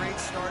not a great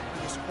start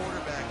for this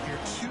quarterback here.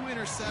 2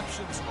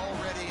 interceptions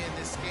already in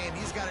this game.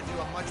 He's got to do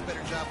a much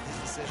better job with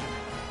his decision.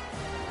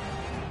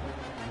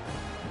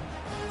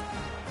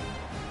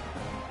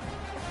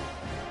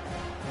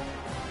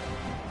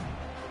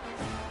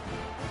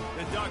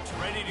 The Ducks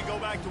ready to go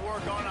back to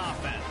work on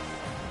offense.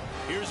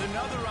 Here's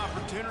another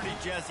opportunity,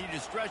 Jesse, to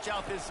stretch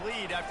out this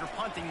lead after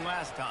punting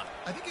last time.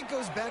 I think it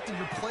goes back to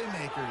your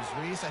playmakers,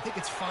 Reese. I think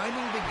it's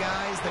finding the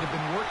guys that have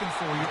been working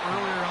for you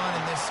earlier on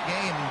in this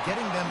game and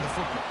getting them the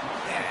football.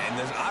 Yeah, and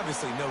there's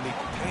obviously no need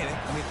to panic.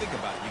 I mean, think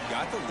about it. You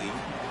got the lead.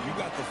 You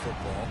got the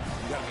football.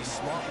 You got to be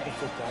smart with the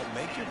football.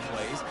 Make your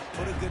plays.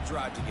 Put a good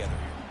drive together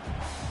here.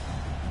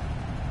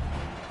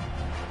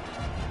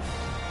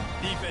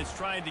 Defense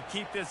trying to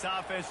keep this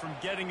offense from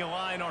getting a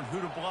line on who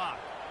to block.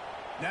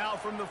 Now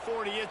from the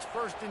 40, it's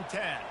 1st and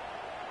 10.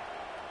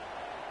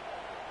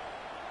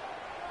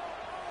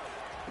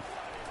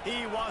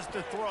 He wants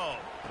to throw.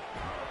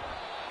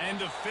 And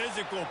the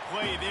physical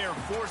play there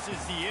forces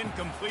the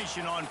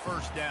incompletion on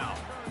first down.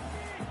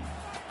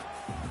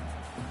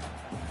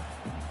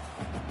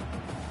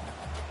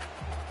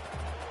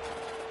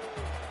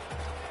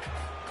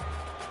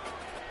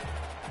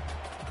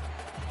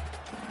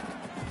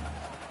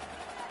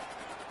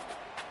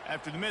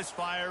 After the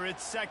misfire,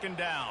 it's 2nd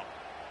down.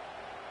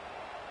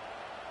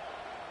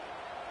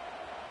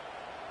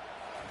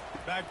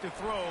 Back to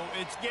throw,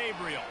 it's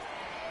Gabriel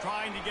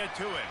trying to get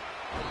to it.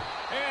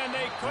 And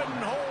they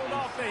couldn't hold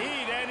off the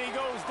heat, and he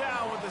goes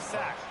down with the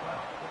sack.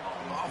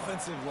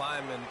 Offensive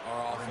linemen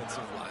are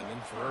offensive linemen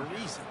for a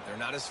reason. They're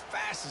not as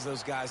fast as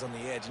those guys on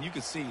the edge, and you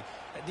could see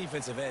that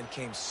defensive end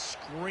came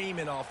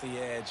screaming off the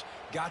edge,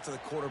 got to the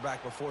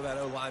quarterback before that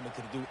O-lineman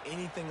could do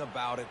anything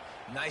about it.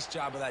 Nice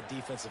job of that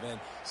defensive end.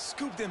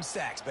 Scoop them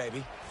sacks,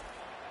 baby.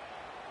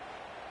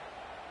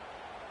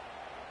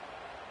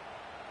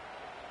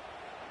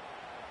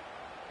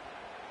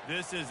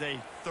 This is a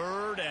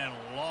 3rd and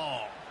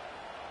long.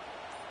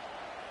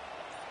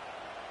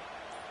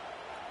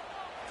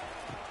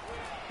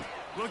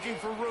 Looking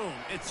for room.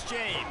 It's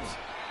James.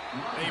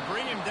 They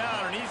bring him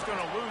down, and he's going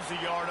to lose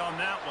a yard on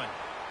that one.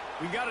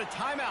 We got a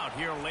timeout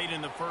here late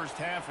in the first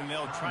half, and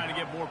they'll try to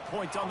get more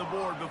points on the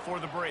board before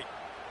the break.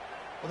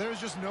 Well, there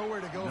was just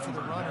nowhere to go for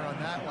the runner on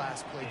that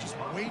last play. Just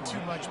way too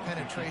much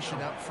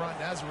penetration up front,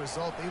 and as a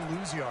result, they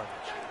lose yardage.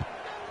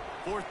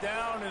 4th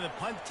down, and the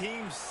punt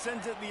team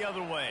sends it the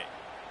other way.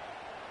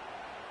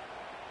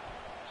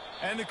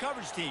 And the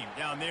coverage team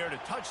down there to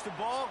touch the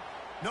ball.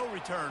 No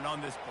return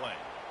on this play.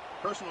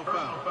 Personal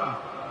foul.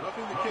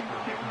 Roughing the kicker.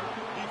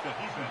 Defense.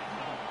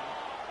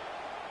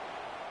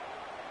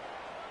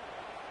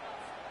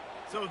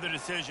 So the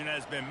decision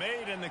has been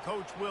made, and the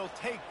coach will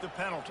take the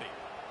penalty.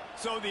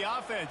 So the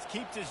offense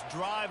keeps this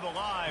drive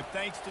alive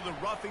thanks to the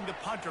roughing the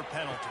punter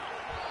penalty.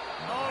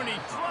 Oh, and he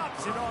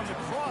drops it on the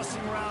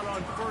crossing route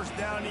on 1st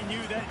down. He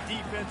knew that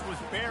defense was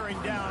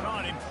bearing down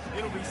on him.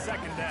 It'll be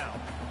 2nd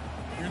down.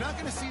 You're not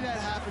going to see that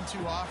happen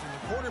too often.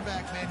 The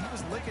quarterback, man, he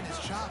was licking his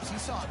chops. He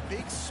saw a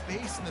big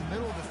space in the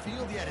middle of the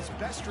field. He had his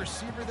best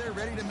receiver there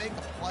ready to make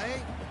a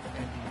play,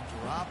 and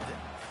he dropped it.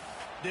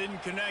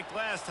 Didn't connect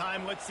last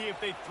time. Let's see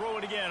if they throw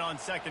it again on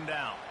 2nd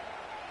down.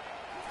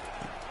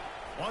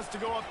 Wants to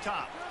go up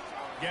top.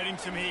 Getting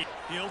some heat.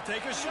 He'll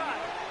take a shot.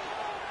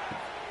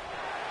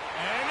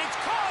 And it's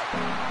caught!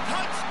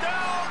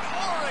 Touchdown,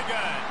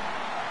 Oregon!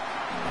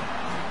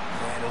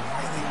 And a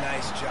really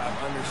nice job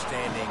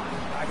understanding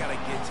I got to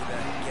get to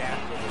that gap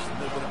where there's a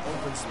little bit of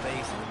open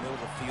space in the middle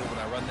of the field when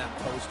I run that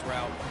post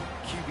route.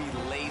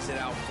 QB lays it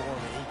out for him,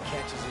 and he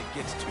catches it,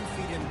 gets 2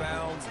 feet in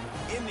bounds,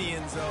 in the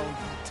end zone,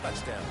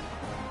 touchdown.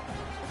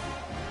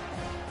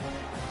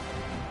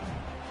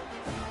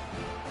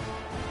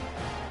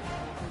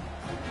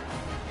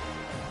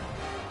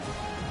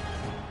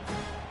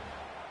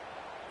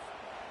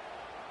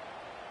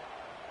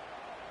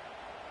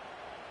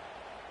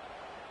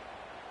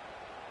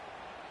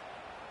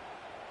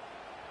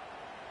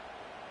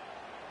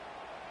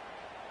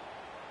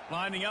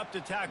 Lining up to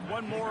tack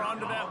one more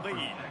onto that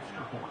lead.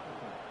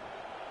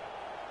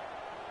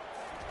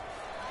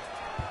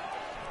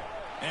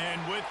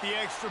 And with the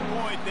extra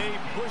point, they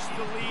push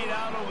the lead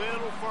out a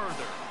little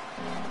further.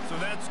 So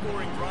that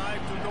scoring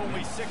drive took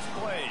only 6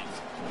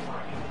 plays.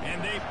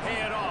 And they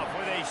pay it off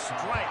with a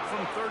strike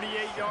from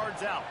 38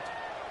 yards out.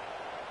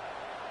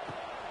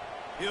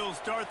 He'll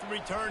start the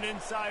return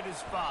inside his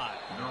 5.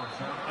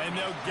 And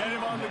they'll get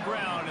him on the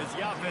ground as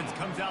the offense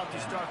comes out to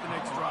start the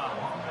next drive.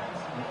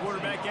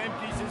 Quarterback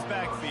empties his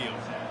backfield.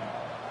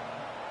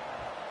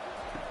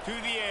 To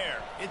the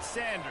air, it's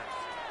Sanders.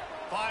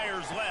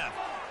 Fires left.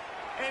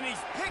 And he's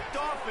picked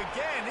off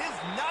again. His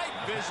night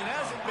vision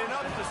hasn't been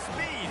up to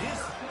speed.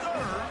 His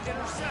 3rd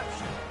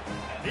interception.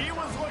 He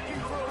was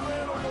looking for a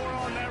little more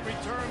on that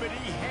return, but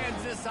he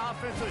hands this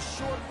offense a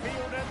short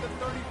field at the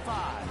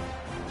 35.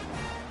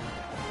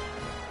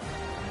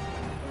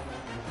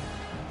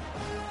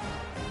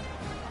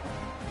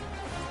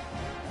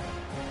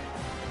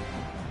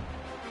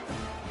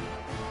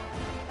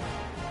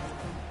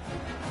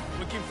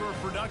 Looking for a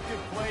productive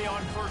play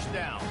on 1st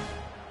down.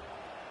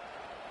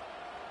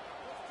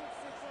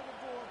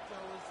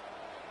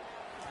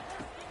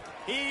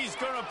 He's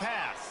going to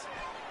pass.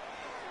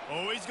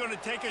 Oh, he's going to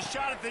take a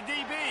shot at the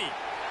DB.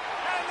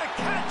 And the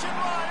catch and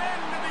run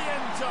into the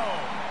end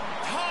zone.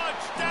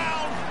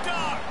 Touchdown,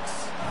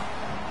 Ducks!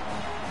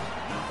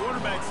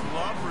 Quarterbacks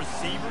love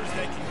receivers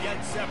that can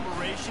get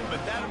separation,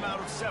 but that amount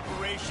of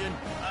separation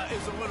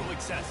is a little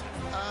excessive.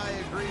 I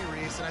agree,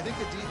 Reese, and I think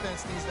the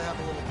defense needs to have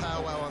a little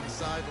powwow on the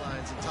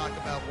sidelines and talk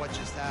about what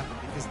just happened,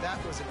 because that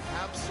was an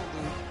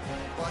absolute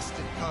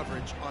busted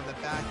coverage on the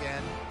back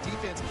end.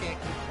 Defense can't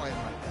keep playing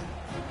like that.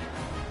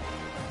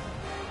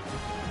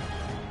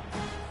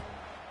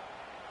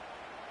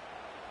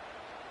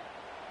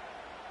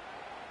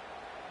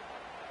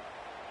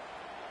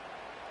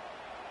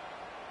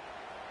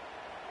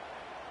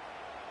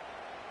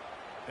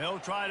 They'll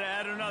try to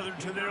add another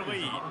to their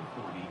lead.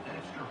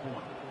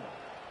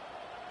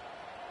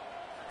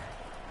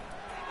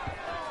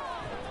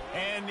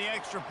 And the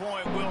extra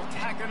point will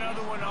tack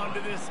another one onto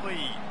this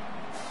lead.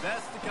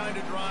 That's the kind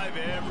of drive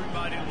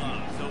everybody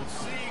loves. They'll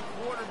see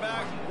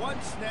quarterback,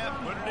 one snap,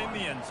 put it in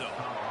the end zone.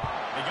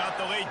 They got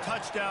the late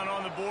touchdown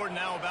on the board,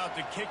 now about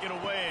to kick it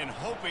away and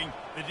hoping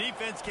the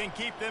defense can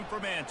keep them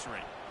from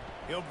answering.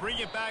 He'll bring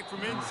it back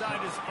from inside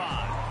his 5.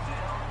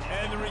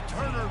 And the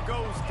returner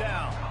goes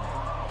down.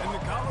 And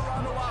the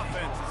Colorado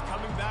offense is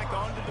coming back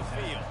onto the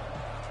field.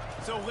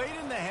 So late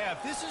in the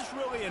half, this is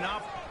really an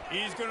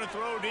He's going to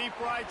throw deep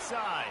right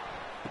side.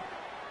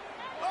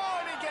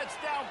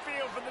 gets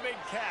downfield for the big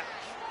catch.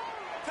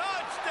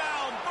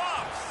 Touchdown,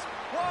 Buffs!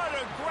 What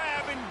a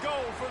grab and go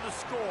for the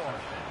score.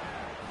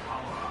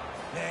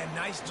 Man,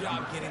 nice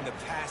job getting the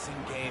passing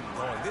game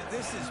going.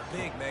 This is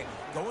big, man.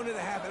 Going to the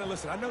half, and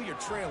listen, I know you're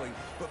trailing,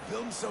 but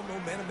building some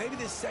momentum. Maybe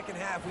this second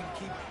half we can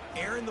keep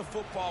airing the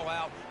football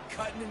out,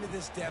 cutting into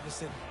this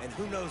deficit, and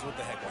who knows what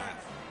the heck will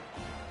happen.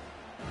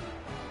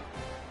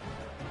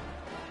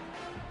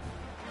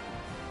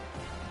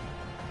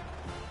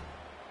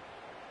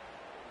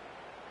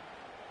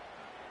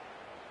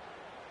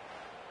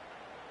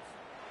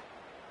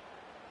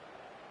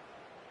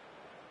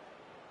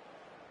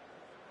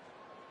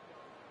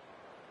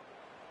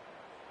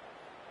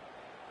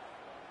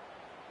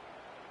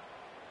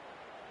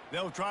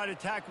 They'll try to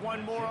tack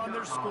one more on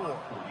their score.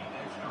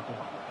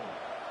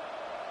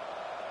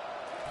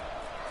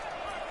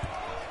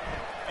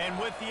 And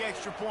with the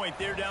extra point,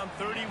 they're down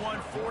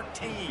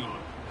 31-14.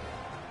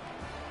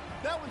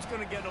 That one's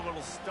going to get a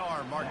little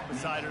star marked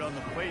beside it on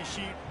the play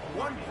sheet.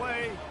 One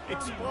play,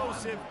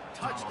 explosive,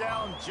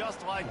 touchdown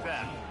just like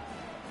that.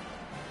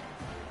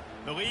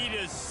 The lead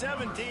is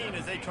 17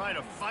 as they try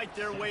to fight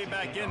their way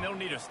back in. They'll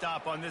need a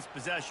stop on this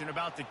possession,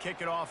 about to kick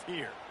it off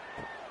here.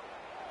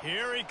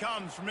 Here he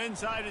comes from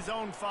inside his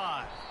own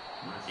 5.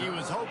 He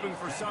was hoping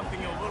for something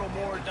a little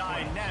more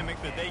dynamic,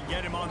 but they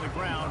get him on the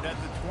ground at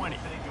the 20.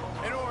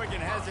 And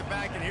Oregon has it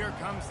back, and here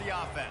comes the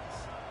offense.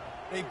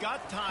 They've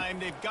got time,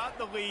 they've got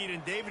the lead,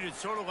 and David is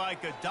sort of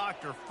like a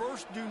doctor.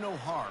 First, do no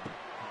harm.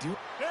 They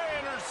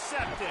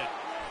intercept it.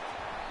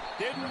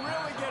 Didn't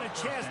really get a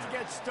chance to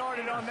get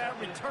started on that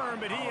return,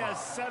 but he has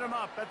set him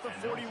up at the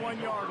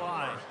 41-yard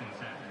line.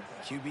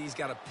 QB's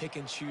got to pick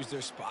and choose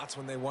their spots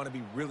when they want to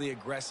be really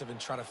aggressive and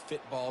try to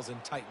fit balls in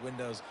tight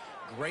windows.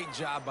 Great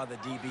job by the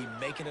DB,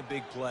 making a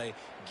big play,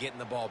 getting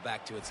the ball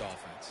back to its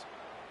offense.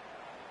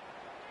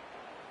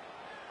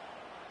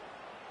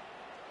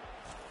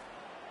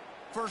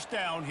 First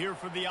down here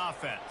for the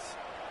offense.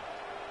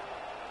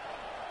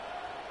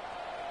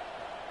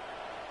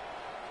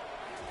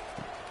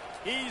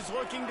 He's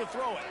looking to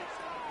throw it.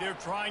 They're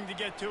trying to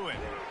get to him.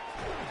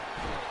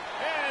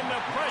 And the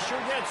pressure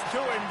gets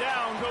to him.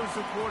 Down goes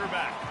the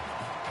quarterback.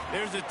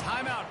 There's a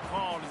timeout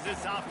called as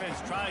this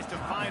offense tries to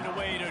find a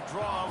way to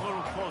draw a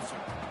little closer.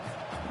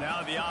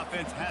 Now the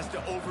offense has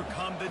to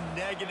overcome the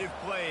negative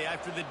play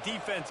after the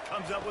defense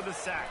comes up with a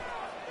sack.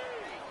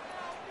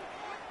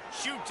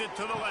 Shoots it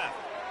to the left.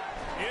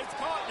 It's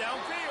caught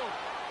downfield.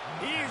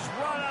 He's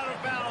run out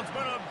of bounds,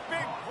 but a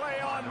big play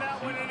on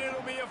that one, and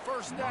it'll be a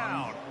first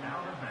down.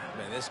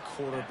 Man, this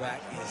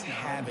quarterback is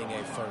having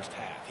a first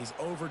half. He's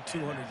over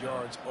 200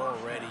 yards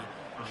already,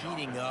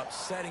 heating up,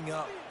 setting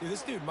up. Dude,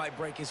 this dude might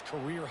break his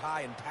career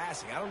high in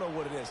passing. I don't know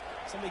what it is.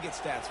 Somebody get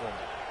stats for him.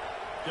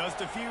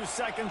 Just a few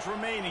seconds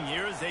remaining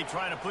here as they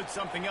try to put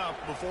something up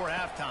before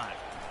halftime.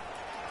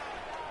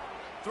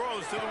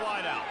 Throws to the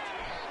wideout.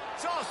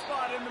 Soft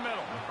spot in the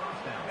middle.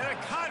 And a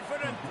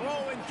confident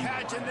throw and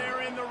catch, and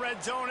they're in the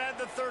red zone at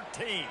the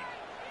 13.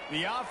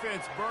 The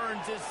offense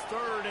burns its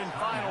third and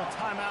final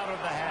timeout of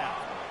the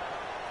half.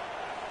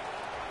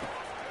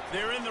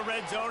 They're in the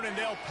red zone, and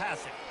they'll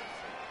pass it.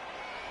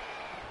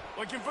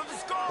 Looking for the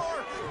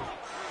score.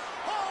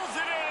 Pulls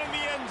it in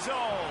the end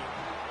zone.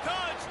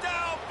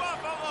 Touchdown,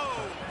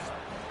 Buffaloes.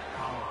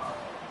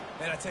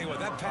 Man, I tell you what,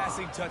 that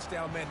passing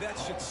touchdown, man, that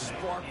should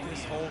spark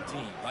this whole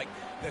team. Like,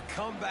 the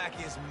comeback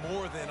is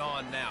more than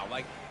on now.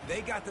 Like,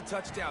 they got the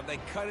touchdown. They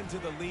cut into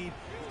the lead.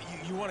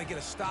 You want to get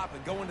a stop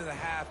and go into the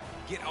half,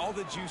 get all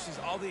the juices,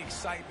 all the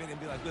excitement, and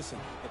be like, listen,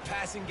 the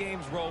passing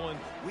game's rolling.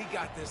 We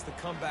got this. The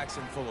comeback's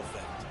in full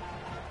effect.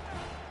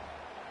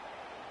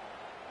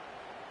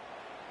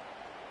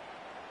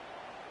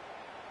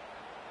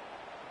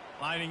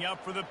 Lining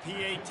up for the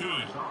PAT.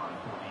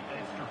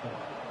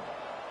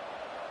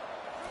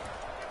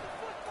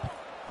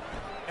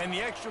 And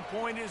the extra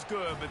point is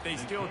good, but they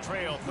still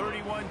trail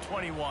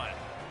 31-21.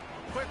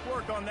 Quick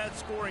work on that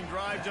scoring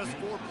drive, just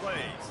 4 plays.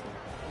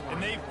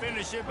 And they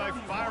finish it by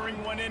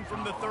firing one in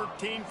from the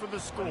 13 for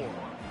the score.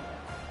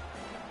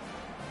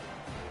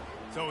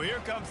 So here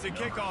comes the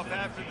kickoff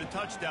after the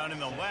touchdown, and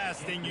the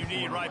last thing you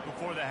need right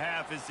before the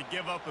half is to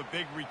give up a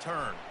big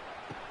return.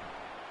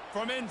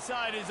 From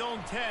inside his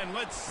own 10,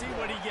 let's see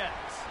what he gets.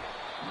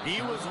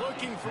 He was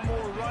looking for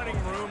more running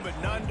room, but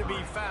none to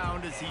be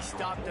found as he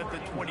stopped at the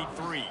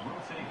 23.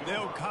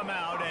 They'll come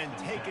out and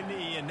take a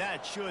knee, and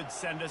that should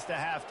send us to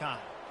halftime.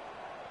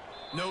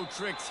 No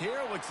tricks here.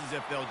 Looks as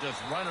if they'll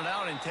just run it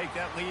out and take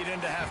that lead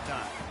into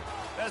halftime.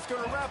 That's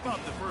going to wrap up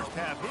the first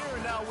half here,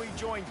 and now we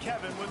join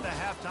Kevin with the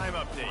halftime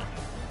update.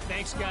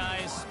 Thanks,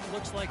 guys.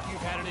 Looks like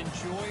you've had an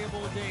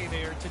enjoyable day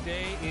there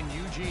today in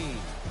Eugene.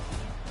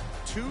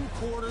 2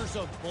 quarters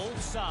of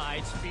both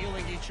sides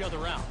feeling each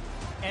other out.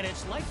 And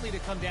it's likely to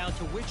come down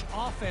to which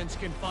offense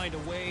can find a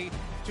way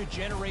to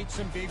generate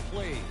some big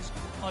plays.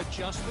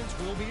 Adjustments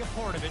will be a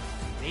part of it.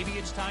 Maybe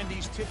it's time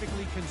these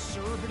typically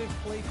conservative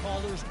play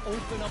callers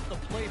open up the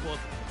playbook.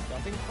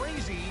 Nothing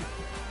crazy,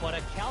 but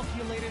a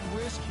calculated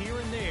risk here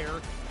and there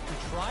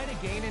to try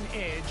to gain an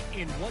edge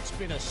in what's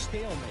been a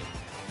stalemate.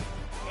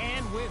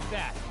 And with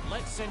that,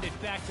 let's send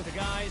it back to the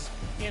guys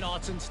in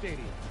Autzen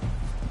Stadium.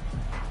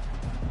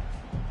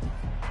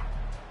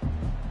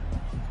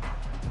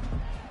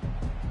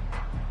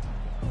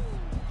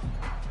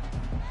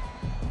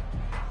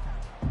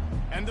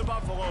 And the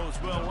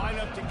Buffaloes will line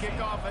up to kick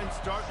off and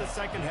start the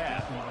second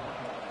half.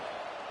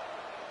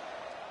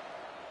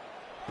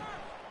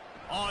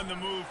 On the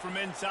move from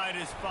inside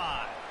his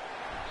 5.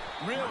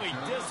 Really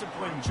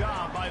disciplined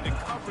job by the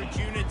coverage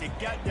unit to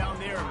get down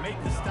there and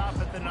make the stop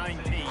at the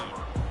 19.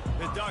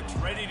 The Ducks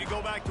ready to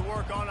go back to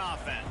work on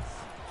offense.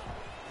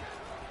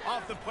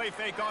 Off the play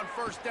fake on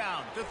first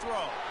down to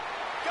throw.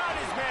 Got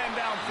his man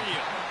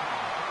downfield.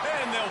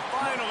 And they'll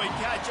finally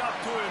catch up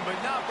to him, but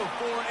not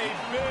before a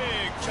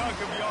big chunk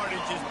of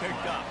yardage is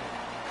picked up.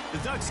 The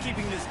Ducks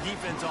keeping this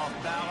defense off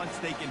balance.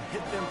 They can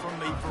hit them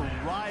from a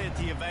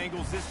variety of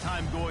angles, this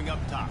time going up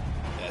top.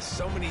 There's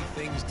so many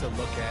things to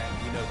look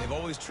at. You know, they've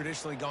always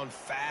traditionally gone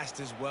fast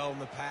as well in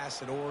the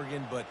past at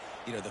Oregon, but,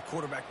 you know, the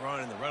quarterback run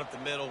and the run up the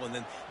middle and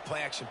then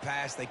play action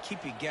pass, they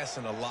keep you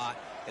guessing a lot,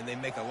 and they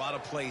make a lot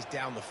of plays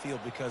down the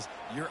field because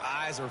your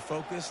eyes are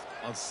focused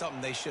on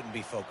something they shouldn't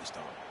be focused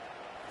on.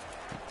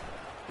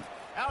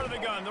 Out of the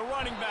gun, the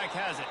running back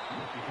has it.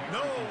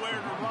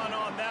 Nowhere to run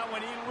on that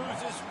one. He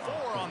loses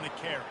 4 on the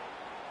carry.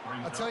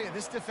 I'll tell you,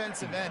 this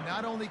defensive end,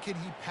 not only can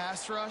he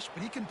pass rush,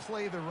 but he can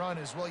play the run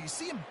as well. You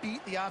see him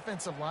beat the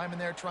offensive lineman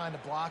there trying to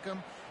block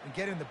him and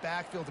get in the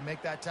backfield to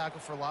make that tackle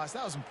for loss.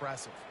 That was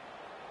impressive.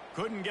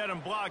 Couldn't get him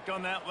blocked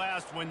on that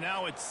last one.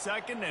 Now it's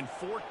 2nd and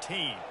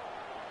 14.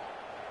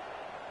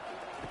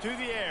 To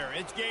the air,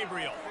 it's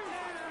Gabriel.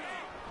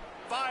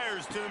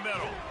 Fires to the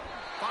middle.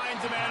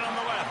 Finds a man on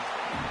the left.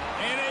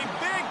 And a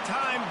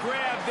big-time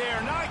grab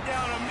there. Knocked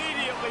down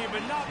immediately,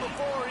 but not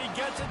before he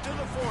gets it to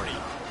the 40.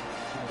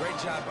 Great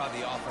job by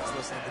the offense.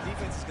 Listen, the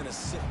defense is going to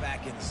sit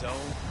back in zone.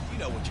 You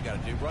know what you got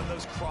to do. Run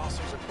those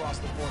crossers across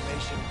the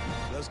formation.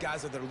 Those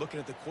guys that are looking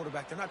at the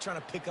quarterback, they're not trying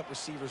to pick up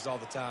receivers all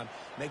the time.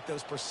 Make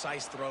those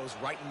precise throws,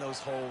 right in those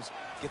holes,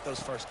 get those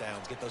first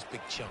downs, get those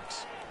big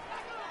chunks.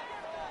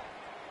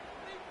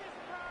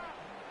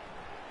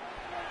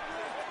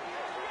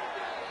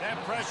 That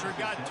pressure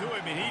got to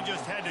him, and he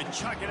just had to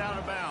chuck it out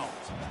of bounds.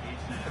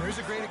 And there's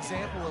a great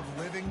example of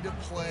living to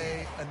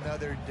play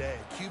another day.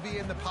 QB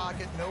in the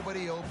pocket,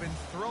 nobody open,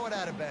 throw it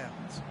out of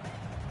bounds.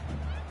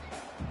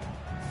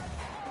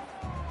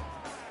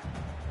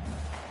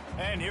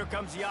 And here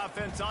comes the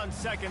offense on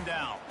 2nd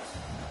down.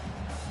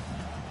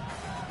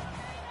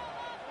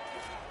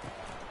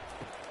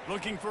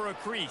 Looking for a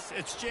crease,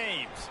 it's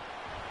James.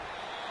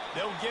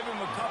 They'll give him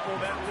a couple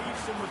that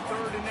leaves him with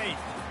 3rd and 8.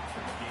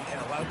 And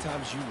a lot of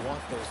times you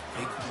want those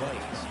big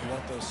plays. You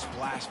want those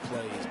splash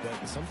plays.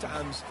 But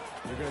sometimes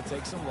you're going to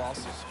take some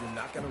losses. You're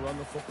not going to run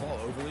the football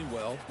overly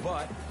well.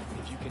 But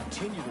if you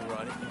continue to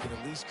run it, you can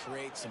at least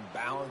create some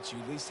balance. You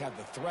at least have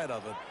the threat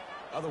of it.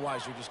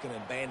 Otherwise, you're just going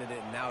to abandon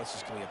it, and now it's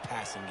just going to be a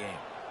passing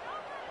game.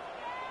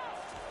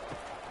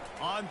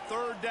 On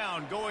 3rd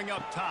down, going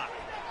up top.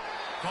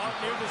 Caught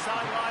near the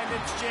sideline,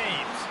 it's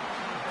James.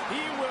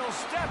 He will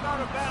step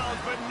out of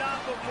bounds, but not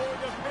before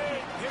the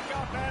big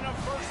pickup and a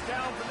first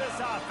down for this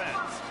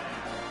offense.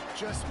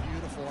 Just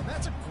beautiful. And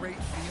that's a great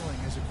feeling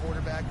as a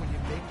quarterback when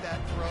you make that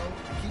throw.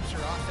 It keeps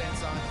your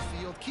offense on the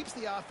field, keeps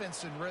the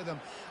offense in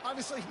rhythm.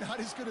 Obviously not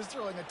as good as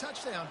throwing a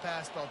touchdown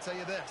pass, but I'll tell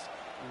you this.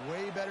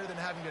 Way better than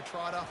having to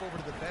trot off over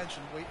to the bench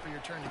and wait for your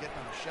turn to get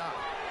another shot.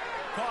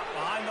 Caught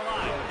behind the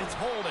line. It's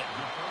Holden.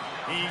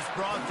 He's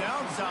brought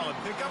down. Solid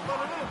pickup, but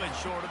a little bit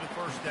short of the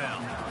first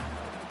down.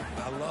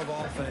 I love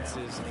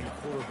offenses and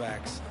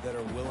quarterbacks that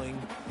are willing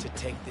to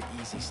take the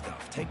easy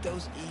stuff. Take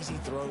those easy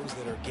throws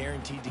that are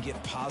guaranteed to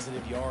get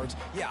positive yards.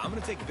 Yeah, I'm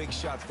going to take big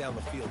shots down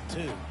the field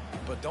too.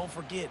 But don't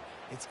forget,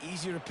 it's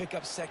easier to pick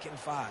up 2nd and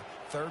 5,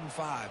 3rd and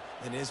 5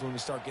 than it is when we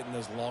start getting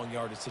those long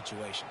yardage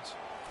situations.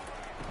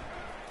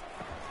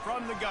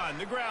 From the gun,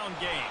 the ground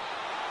game.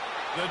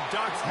 The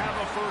Ducks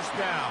have a first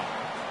down.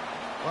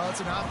 Well,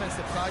 it's an offense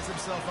that prides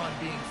themselves on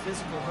being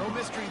physical. No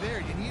mystery there.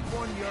 You need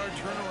 1 yard,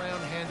 turn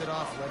around, hand it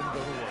off, let him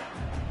go to work.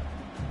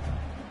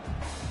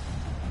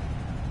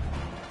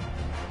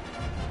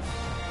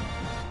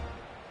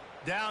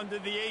 Down to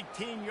the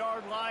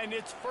 18-yard line,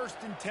 it's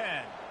 1st and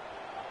 10.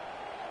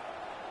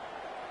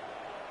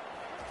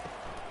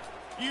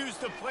 Use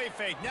the play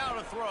fake, now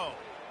to throw.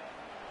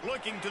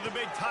 Looking to the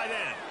big tight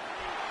end.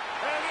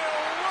 And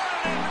he'll run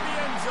it into the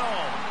end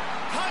zone.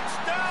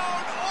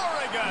 Touchdown,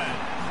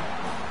 Oregon!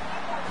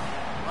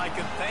 Like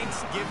a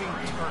Thanksgiving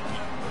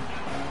turkey.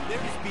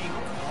 They're just being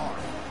carved.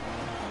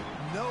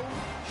 No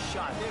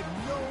shot. They have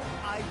no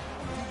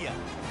idea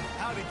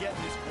how to get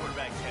in this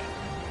quarterback's head.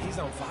 He's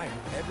on fire.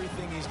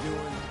 Everything he's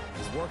doing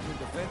is working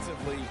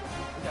defensively.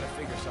 We got to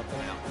figure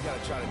something out. We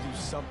got to try to do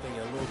something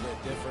a little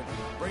bit different.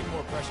 Bring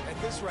more pressure. At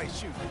this rate,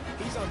 shoot,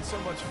 he's on so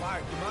much fire.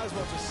 You might as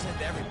well just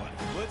send everybody.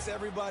 Blitz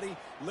everybody,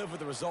 live with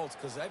the results,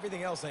 because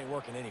everything else ain't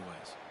working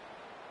anyways.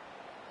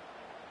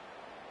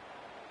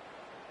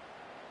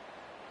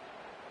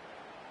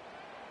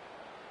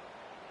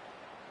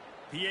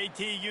 PAT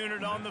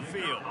unit on the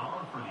field.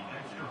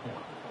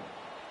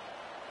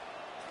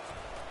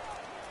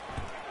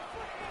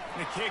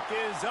 The kick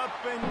is up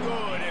and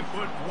good and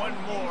put one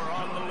more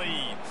on the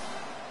lead.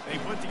 They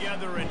put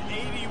together an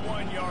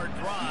 81-yard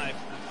drive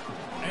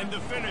and the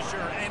finisher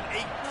an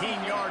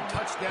 18-yard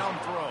touchdown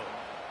throw.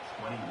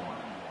 21.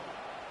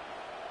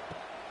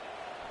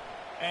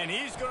 And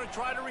he's going to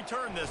try to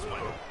return this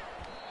one.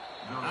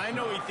 I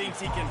know he thinks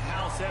he can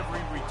house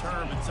every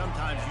return, but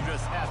sometimes you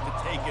just have to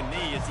take a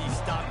knee as he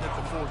stopped at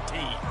the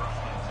 14.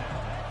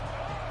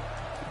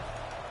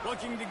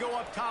 Looking to go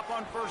up top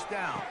on first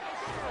down.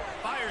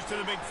 Fires to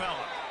the big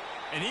fella.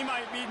 And he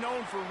might be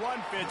known for run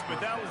fits,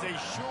 but that was a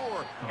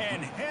sure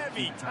and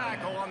heavy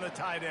tackle on the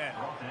tight end.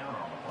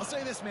 I'll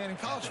say this, man. In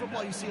college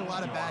football, you see a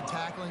lot of bad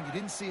tackling. You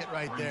didn't see it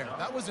right there.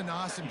 That was an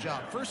awesome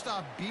job. First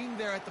off, being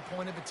there at the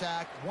point of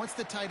attack. Once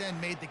the tight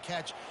end made the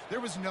catch, there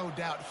was no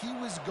doubt he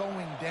was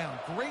going down.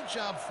 Great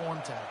job form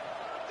tackle.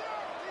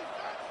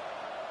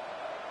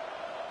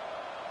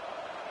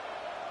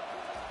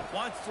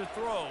 Wants to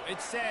throw.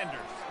 It's Sanders.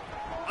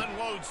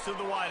 Unloads to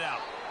the wideout.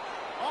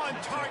 On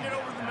target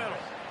over the middle.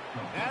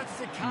 That's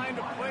the kind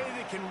of play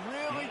that can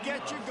really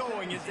get you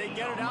going as they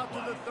get it out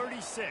to the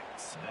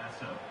 36.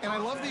 And I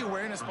love the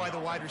awareness by the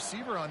wide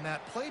receiver on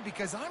that play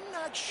because I'm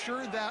not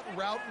sure that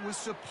route was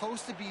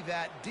supposed to be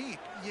that deep.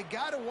 You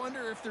got to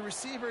wonder if the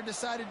receiver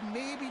decided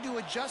maybe to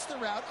adjust the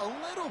route a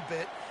little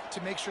bit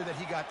to make sure that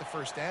he got the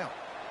first down.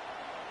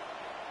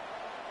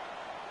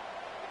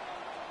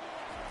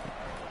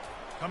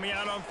 Coming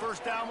out on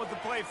first down with the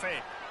play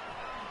fake.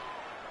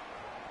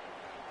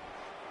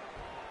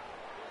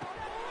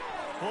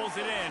 Pulls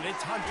it in.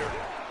 It's Hunter.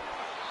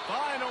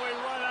 Finally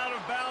run out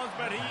of bounds,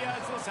 but he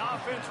has this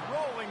offense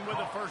rolling with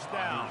a first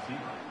down.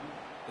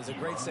 There's a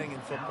great saying in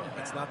football.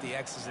 It's not the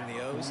X's and the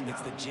O's,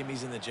 it's the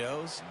Jimmies and the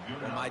Joes.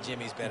 Well, my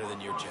Jimmy's better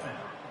than your Joe.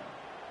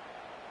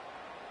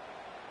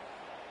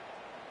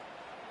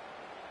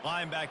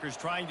 Linebackers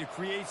trying to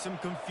create some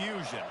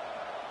confusion.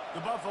 The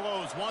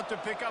Buffaloes want to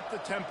pick up the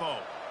tempo.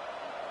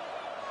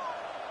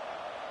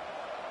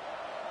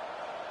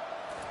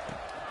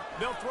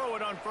 They'll throw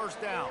it on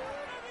first down.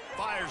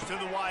 Fires to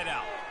the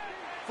wideout.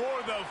 For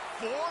the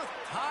fourth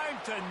time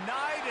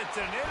tonight, it's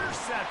an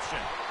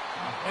interception.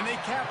 And they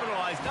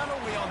capitalize not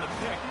only on the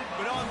pick,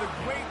 but on the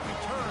great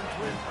return to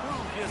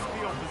improve his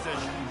field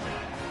position.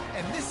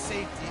 And this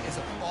safety is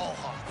a ball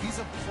hawk. He's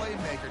a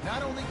playmaker.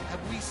 Not only have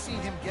we seen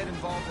him get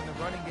involved in the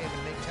running game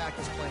and make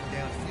tackles playing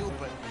downfield,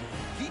 but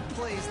he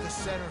plays the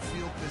center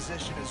field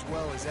position as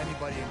well as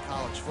anybody in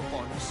college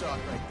football, and you saw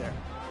it right there.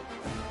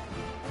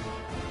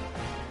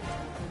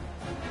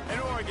 And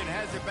Oregon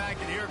has it back,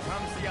 and here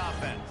comes the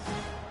offense.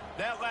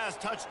 That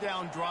last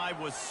touchdown drive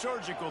was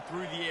surgical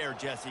through the air,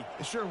 Jesse.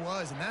 It sure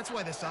was, and that's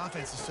why this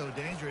offense is so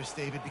dangerous,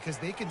 David, because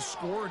they can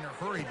score in a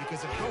hurry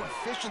because of how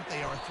efficient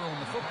they are throwing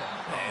the football.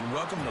 And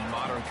welcome to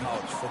modern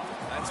college football.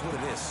 That's what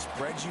it is.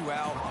 Spread you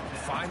out,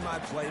 find my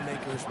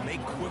playmakers,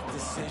 make quick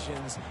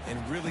decisions, and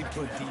really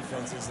put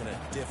defenses in a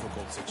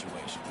difficult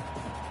situation.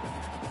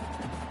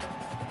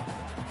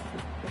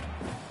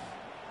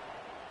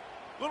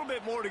 A little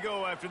bit more to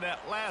go after that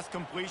last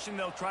completion.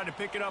 They'll try to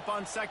pick it up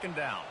on second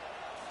down.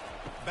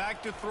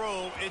 Back to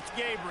throw. It's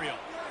Gabriel.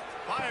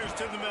 Fires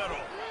to the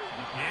middle.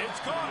 It's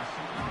caught.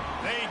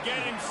 They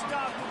get him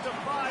stopped at the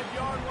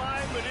 5-yard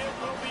line, but it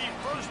will be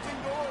first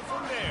and goal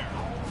from there.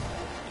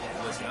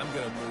 Yeah, listen, I'm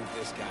going to move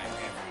this guy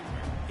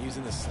everywhere. He's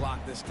in the slot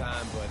this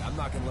time, but I'm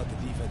not going to let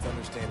the defense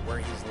understand where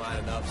he's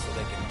lining up so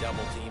they can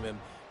double team him,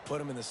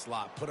 put him in the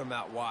slot, put him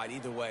out wide.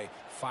 Either way,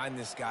 find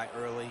this guy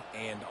early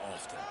and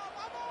often.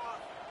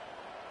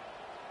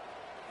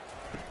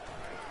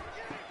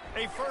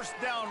 A first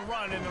down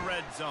run in the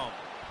red zone.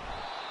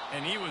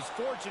 And he was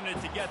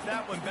fortunate to get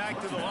that one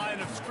back to the line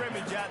of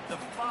scrimmage at the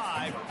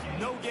 5.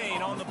 No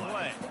gain on the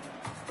play.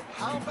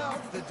 How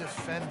about the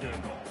defender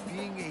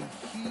being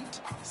a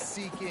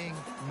heat-seeking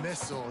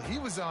missile? He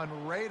was on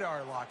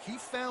radar lock. He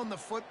found the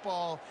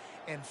football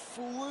and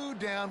flew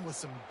down with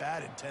some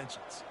bad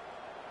intentions.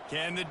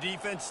 Can the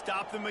defense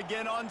stop them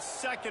again on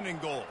second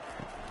and goal?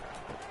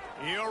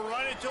 He'll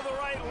run it to the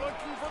right,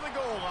 looking for the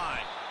goal line.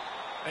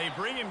 They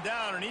bring him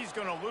down, and he's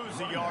going to lose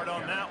a yard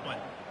on that one.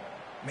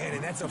 Man,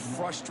 and that's a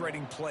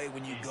frustrating play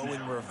when you go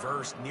in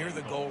reverse near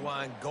the goal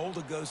line,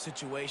 goal-to-go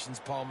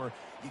situations, Palmer.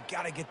 You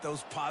got to get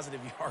those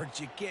positive yards.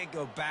 You can't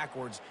go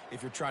backwards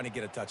if you're trying to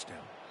get a touchdown.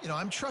 You know,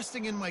 I'm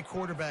trusting in my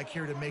quarterback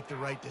here to make the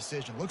right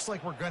decision. Looks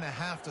like we're going to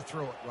have to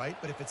throw it, right?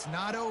 But if it's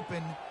not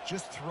open,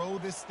 just throw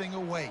this thing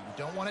away. You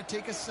don't want to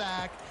take a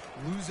sack,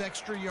 lose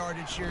extra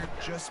yardage here.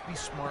 Just be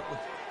smart with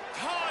it.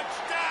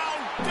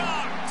 Touchdown,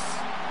 Ducks!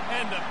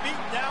 And the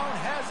beatdown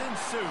has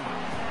ensued.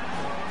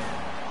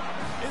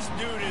 This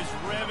dude is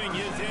revving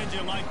his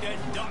engine like that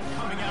duck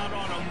coming out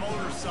on a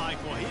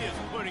motorcycle. He is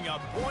putting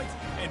up points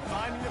and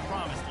finding the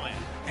promised land.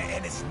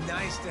 And it's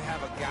nice to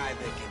have a guy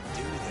that can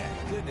do that.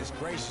 Goodness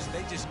gracious,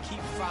 they just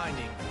keep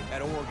finding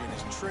at Oregon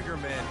as trigger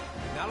men,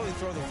 not only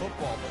throw the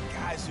football, but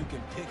guys who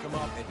can pick them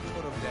up and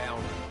put them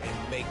down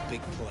and make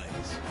big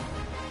plays.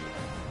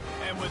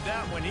 And And with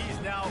that one, he's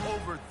now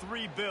over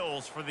 3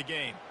 bills for the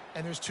game.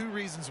 And there's 2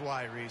 reasons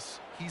why, Reese.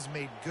 He's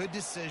made good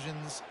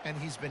decisions, and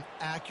he's been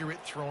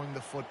accurate throwing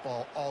the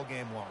football all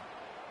game long.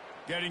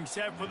 Getting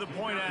set for the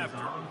point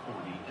after.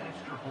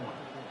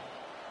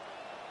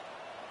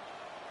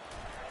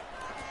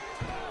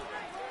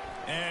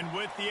 And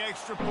with the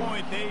extra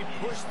point, they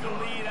push the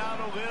lead out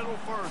a little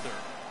further.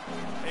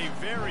 A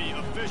very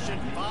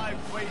efficient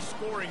 5-play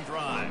scoring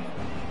drive.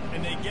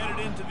 And they get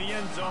it into the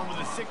end zone with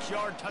a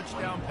 6-yard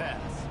touchdown pass.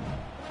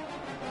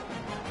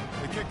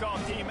 The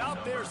kickoff team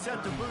out there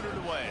set to boot it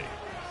away.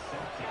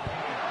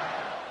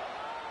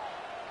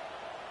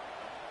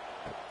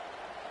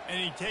 And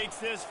he takes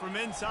this from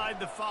inside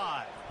the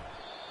 5.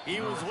 He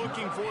was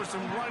looking for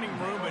some running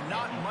room, but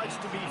not much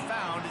to be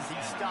found as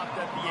he stopped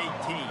at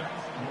the 18.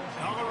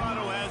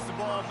 Colorado has the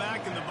ball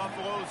back, and the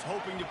Buffaloes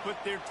hoping to put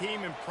their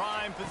team in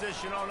prime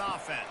position on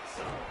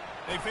offense.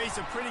 They face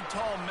a pretty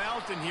tall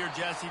mountain here,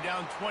 Jesse,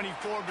 down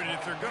 24, but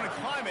if they're going to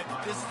climb it,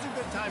 this is a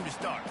good time to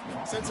start.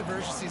 Sense of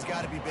urgency's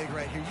got to be big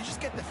right here. You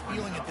just get the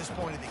feeling at this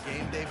point of the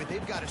game, David,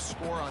 they've got to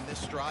score on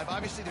this drive.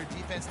 Obviously, their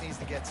defense needs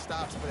to get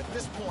stops, but at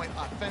this point,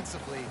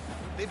 offensively,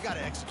 they've got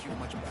to execute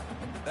much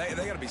better.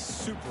 They got to be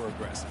super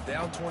aggressive.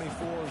 Down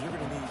 24, you're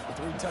going to need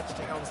 3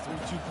 touchdowns, 3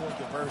 two-point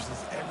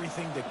conversions,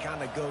 everything to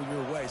kind of go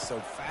your way. So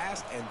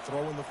fast and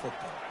throwing the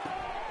football.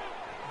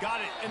 Got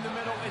it in the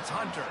middle. It's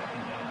Hunter.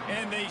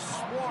 And they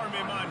swarm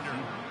him under.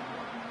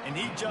 And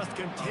he just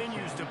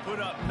continues to put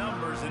up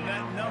numbers, and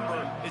that number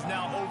is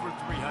now over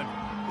 300.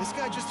 This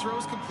guy just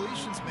throws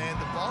completions, man.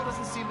 The ball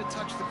doesn't seem to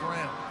touch the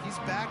ground.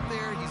 He's back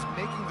there. He's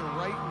making the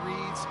right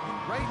reads.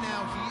 Right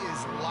now, he is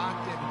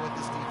locked into what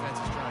this defense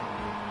is trying to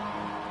do.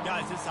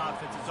 Guys, this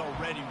offense is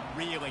already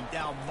reeling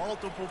down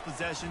multiple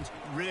possessions.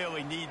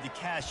 Really need to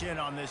cash in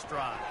on this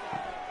drive.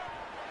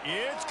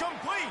 It's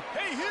complete.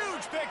 A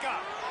huge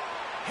pickup.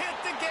 Hit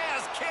the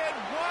gas, kid.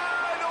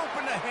 Wide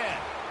open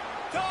ahead.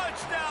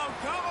 Touchdown,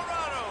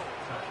 Colorado.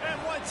 And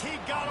once he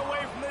got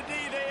away from the D,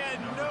 they had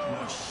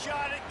no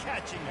shot at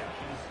catching him.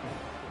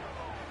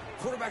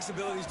 Quarterback's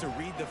abilities to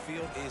read the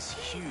field is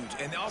huge,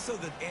 and also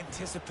the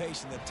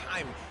anticipation, the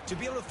timing. To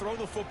be able to throw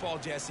the football,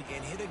 Jesse,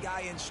 and hit a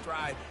guy in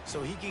stride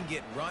so he can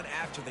get run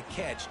after the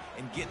catch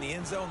and get in the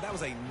end zone, that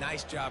was a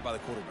nice job by the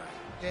quarterback.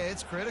 Yeah,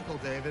 it's critical,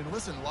 David.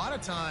 Listen, a lot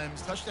of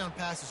times, touchdown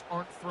passes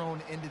aren't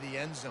thrown into the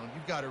end zone.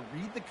 You've got to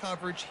read the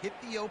coverage, hit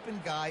the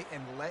open guy,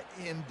 and let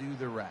him do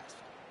the rest.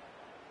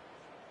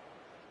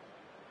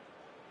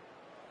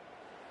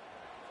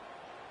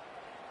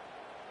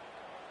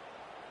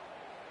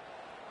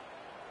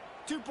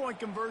 Two-point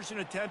conversion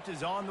attempt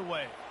is on the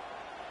way.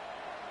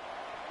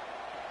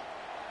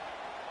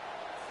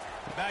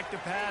 Back to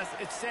pass,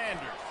 it's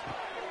Sanders.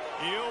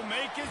 He'll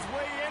make his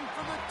way in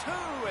for the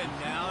 2, and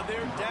now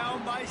they're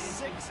down by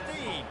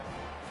 16.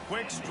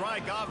 Quick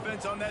strike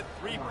offense on that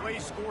 3-play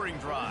scoring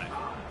drive.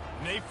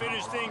 And they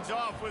finish things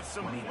off with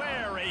some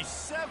flair, a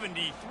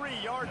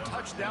 73-yard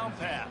touchdown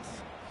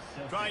pass.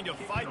 Trying to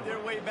fight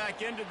their way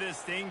back into this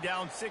thing,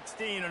 down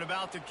 16 and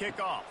about to kick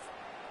off.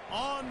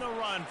 On the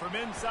run from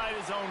inside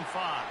his own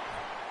 5.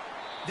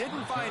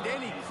 Didn't find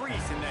any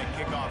crease in that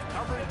kickoff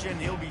coverage, and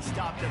he'll be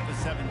stopped at the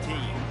 17.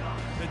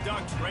 The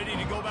Ducks ready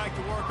to go back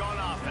to work on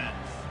offense.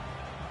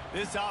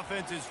 This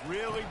offense has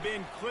really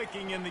been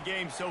clicking in the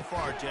game so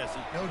far, Jesse.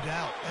 No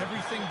doubt.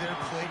 Everything their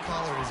play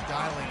caller is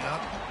dialing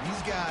up,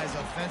 these guys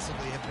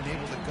offensively have been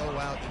able to go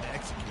out and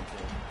execute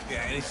it.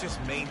 Yeah, and it's just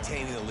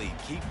maintaining the lead.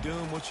 Keep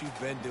doing what you've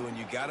been doing.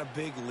 You got a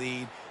big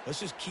lead. Let's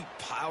just keep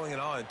piling it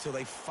on until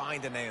they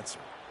find an answer.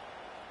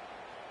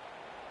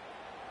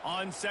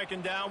 On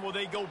second down, will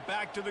they go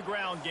back to the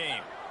ground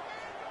game?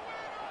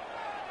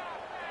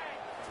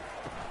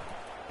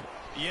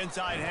 The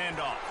inside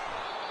handoff.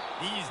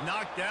 He's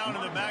knocked down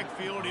in the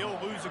backfield. He'll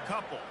lose a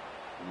couple.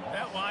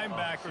 That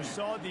linebacker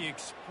saw the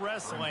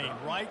express lane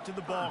right to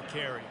the ball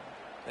carrier.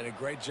 And a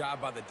great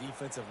job by the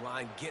defensive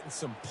line, getting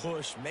some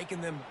push, making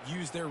them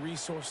use their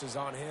resources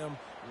on him.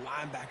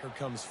 Linebacker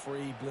comes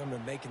free,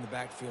 Blimman making the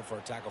backfield for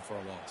a tackle for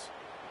a loss.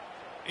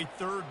 A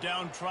third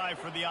down try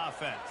for the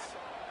offense.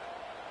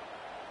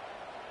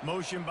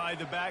 Motion by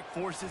the back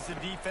forces the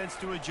defense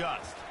to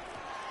adjust.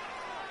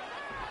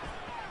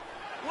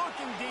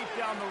 Looking deep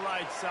down the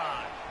right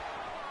side.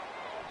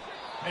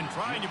 And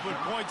trying to put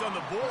points on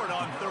the board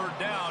on third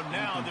down.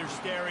 Now they're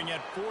staring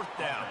at fourth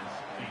down.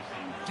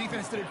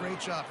 Defense did a great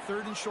job.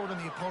 Third and short on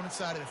the opponent's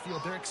side of the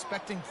field. They're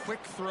expecting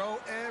quick throw.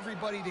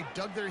 Everybody, they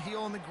dug their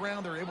heel on the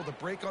ground. They're able to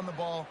break on the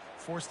ball,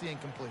 force the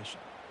incompletion.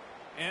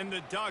 And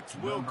the Ducks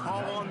will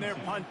call on their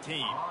punt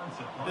team.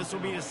 This will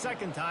be the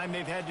second time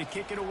they've had to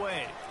kick it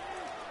away.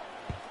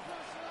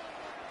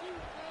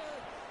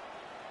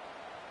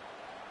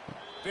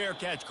 Fair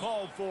catch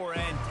called for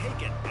and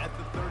taken at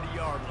the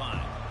 30-yard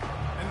line.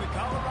 And the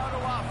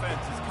Colorado offense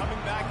is coming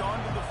back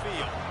onto the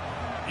field.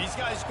 These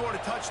guys scored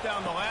a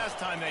touchdown the last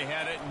time they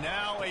had it.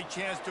 Now a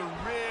chance to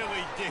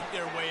really dig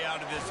their way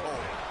out of this hole.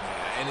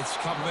 Yeah, and it's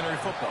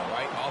complementary football,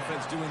 right?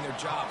 Offense doing their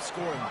job,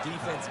 scoring,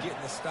 defense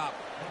getting the stop.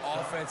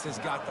 Offense has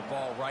got the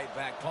ball right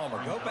back.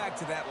 Palmer, go back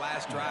to that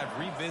last drive,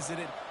 revisit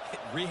it.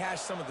 rehash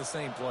some of the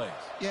same plays.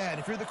 Yeah, and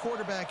if you're the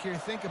quarterback here,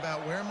 think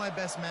about where are my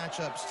best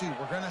matchups too.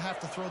 We're going to have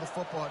to throw the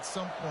football at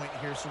some point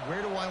here, so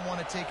where do I want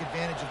to take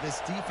advantage of this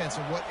defense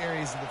and what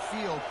areas of the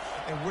field,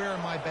 and where are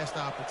my best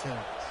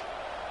opportunities?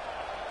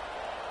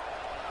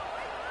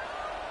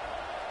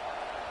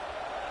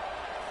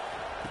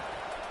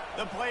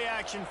 The play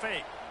action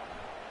fake.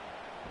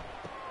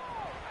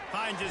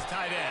 Finds his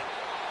tight end.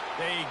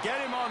 They get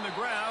him on the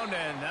ground,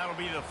 and that'll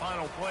be the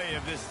final play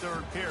of this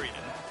third period.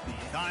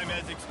 Time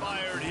has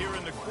expired here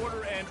in the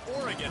quarter, and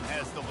Oregon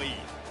has the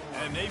lead.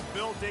 And they've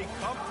built a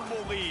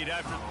comfortable lead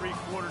after 3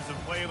 quarters of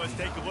play. Let's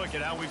take a look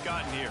at how we've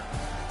gotten here.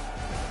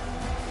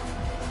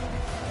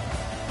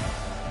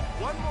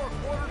 1 more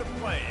quarter to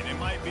play, and it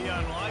might be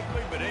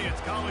unlikely, but hey,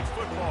 it's college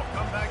football.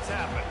 Comebacks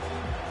happen.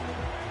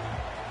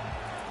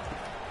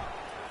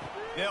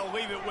 They'll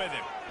leave it with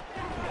him.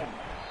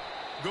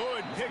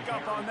 Good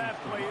pickup on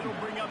that play. It'll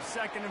bring up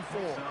 2nd and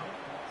 4.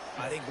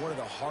 I think one of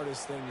the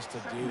hardest things to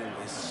do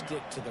is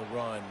stick to the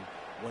run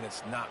when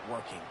it's not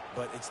working.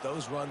 But it's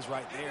those runs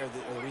right there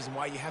that are the reason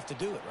why you have to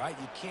do it, right?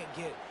 You can't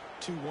get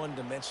too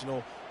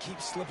one-dimensional.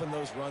 Keep slipping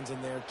those runs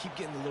in there. Keep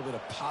getting a little bit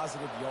of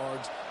positive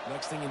yards.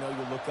 Next thing you know,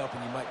 you look up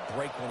and you might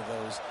break one of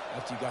those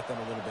after you got them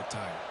a little bit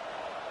tired.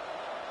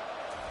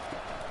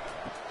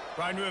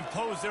 Trying to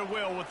impose their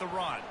will with the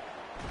run.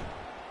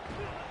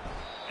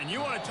 And you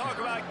want to talk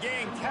about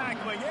gang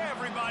tackling.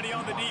 Everybody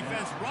on the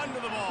defense run to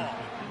the ball.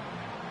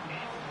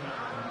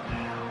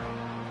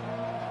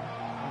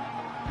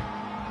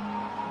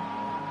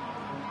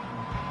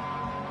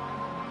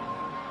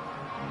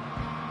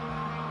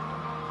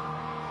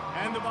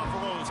 And the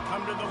Buffaloes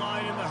come to the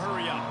line in the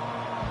hurry-up.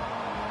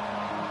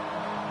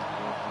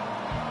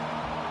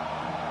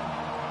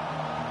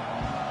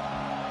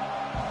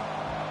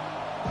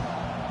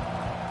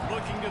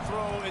 Looking to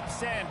throw, it's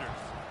Sanders.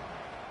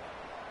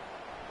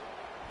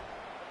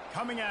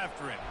 Coming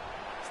after him.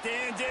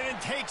 Stands in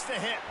and takes the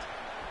hit.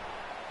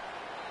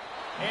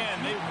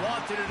 And they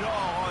wanted it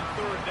all on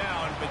 3rd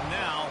down, but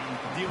now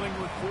dealing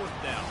with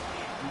 4th down.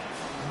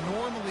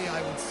 Normally,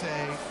 I would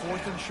say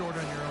 4th and short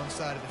on your own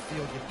side of the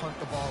field, you punt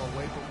the ball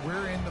away, but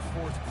we're in the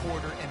 4th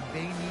quarter, and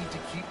they need to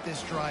keep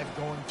this drive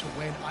going to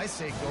win. I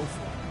say go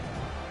for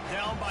it.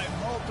 Down by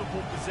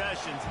multiple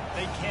possessions,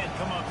 they can't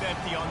come up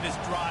empty on this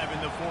drive in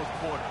the 4th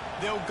quarter.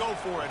 They'll go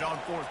for it on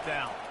 4th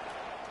down.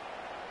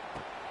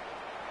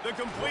 The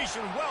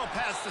completion well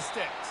past the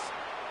sticks.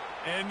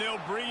 And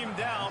they'll bring him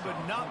down, but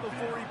not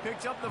before he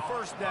picks up the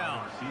 1st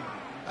down.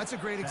 That's a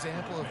great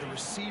example of the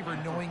receiver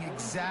knowing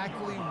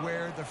exactly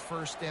where the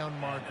 1st down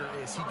marker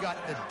is. He got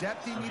the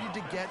depth he needed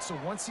to get, so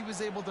once he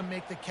was able to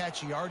make the catch,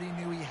 he already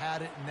knew he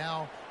had it, and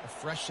now a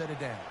fresh set of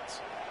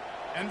downs.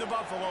 And the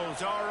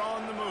Buffaloes are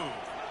on the move.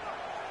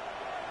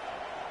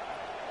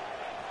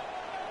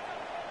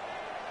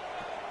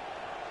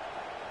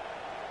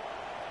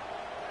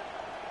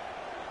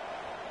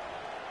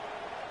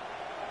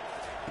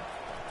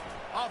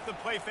 Off the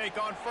play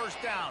fake on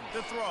 1st down.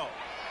 The throw.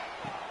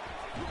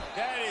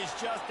 That is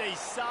just a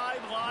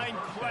sideline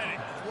clinic.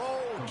 Throw,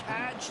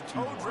 catch,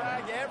 toe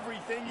drag,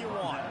 everything you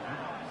want.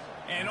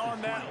 And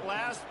on that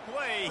last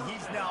play,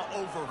 he's now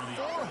over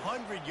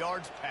 400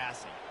 yards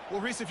passing. Well,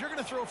 Reese, if you're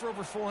going to throw for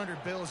over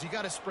 400 bills, you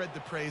got to spread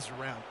the praise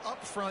around.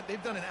 Up front,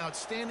 they've done an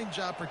outstanding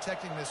job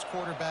protecting this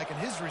quarterback, and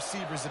his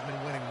receivers have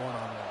been winning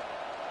one-on-one.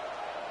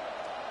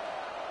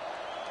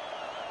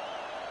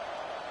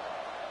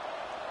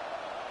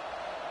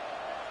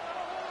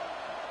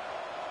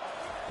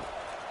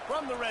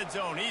 From the red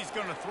zone, he's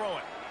going to throw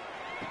it.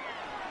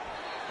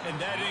 And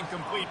that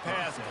incomplete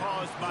pass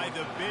caused by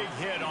the big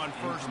hit on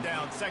 1st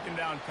down. 2nd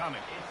down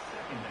coming.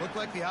 Looked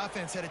like the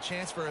offense had a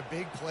chance for a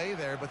big play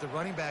there, but the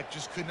running back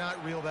just could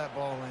not reel that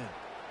ball in.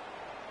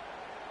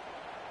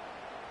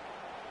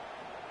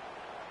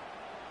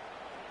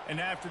 And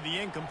after the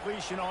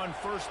incompletion on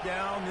 1st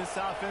down, this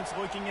offense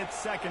looking at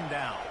 2nd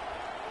down.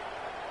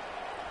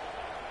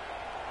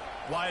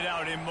 Wide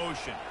out in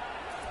motion.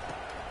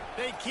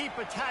 They keep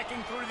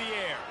attacking through the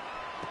air.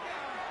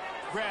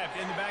 Grabbed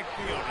in the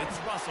backfield. It's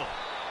Russell.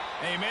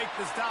 They make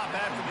the stop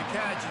after the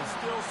catch, and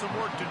still some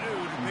work to do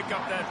to pick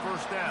up that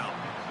 1st down.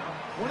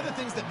 One of the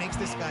things that makes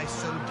this guy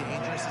so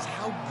dangerous is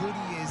how good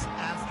he is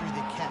after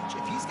the catch.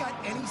 If he's got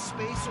any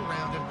space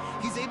around him,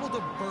 he's able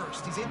to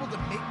burst. He's able to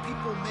make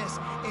people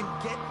miss and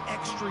get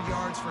extra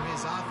yards for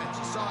his offense.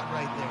 You saw it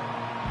right there.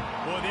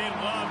 Boy, they'd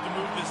love to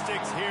move the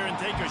sticks here and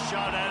take a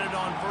shot at it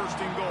on 1st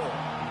and goal.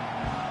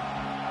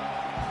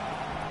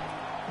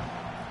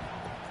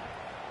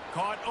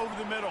 Caught over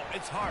the middle.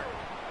 It's Hart.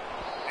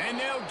 And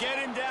they'll get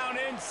him down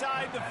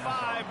inside the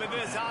 5, but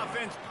this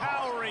offense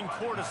powering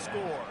toward a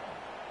score.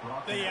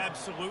 They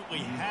absolutely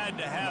had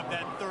to have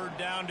that 3rd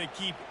down to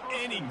keep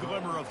any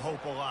glimmer of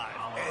hope alive.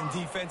 And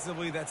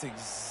defensively, that's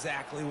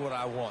exactly what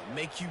I want.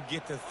 Make you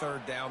get to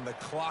 3rd down. The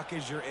clock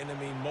is your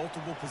enemy.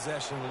 Multiple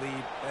possession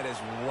lead. That is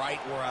right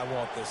where I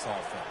want this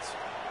offense.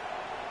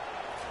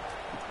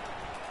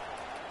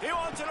 He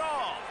wants it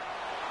all.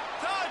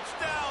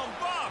 Touchdown,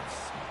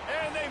 Buffs!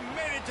 And they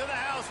made it to the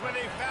house where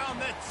they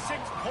found that 6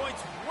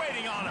 points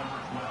waiting on them.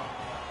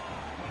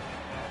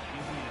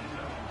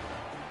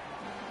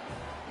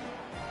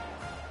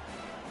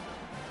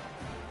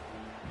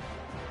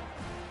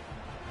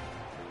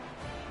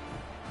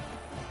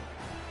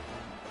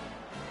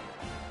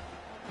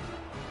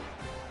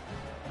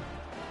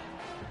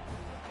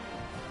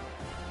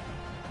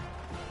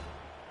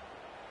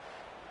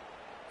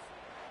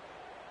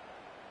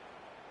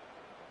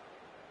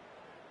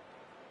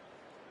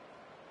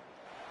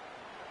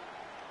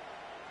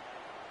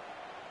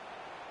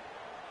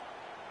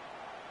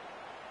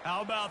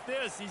 How about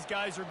this? These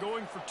guys are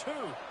going for two.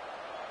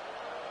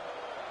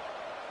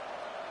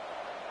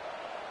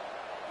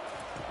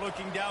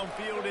 Looking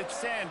downfield, it's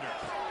Sanders.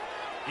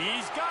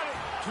 He's got it.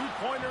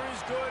 Two-pointer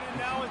is good, and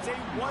now it's a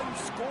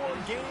one-score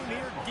game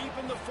here deep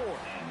in the fourth.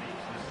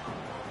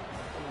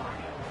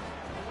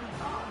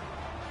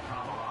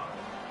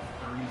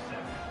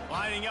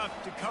 Lining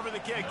up to cover the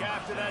kick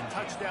after that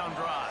touchdown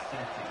drive.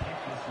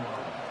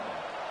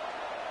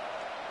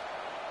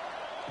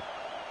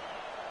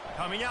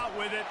 Coming out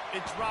with it,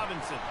 it's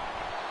Robinson.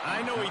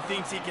 I know he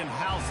thinks he can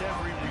house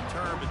every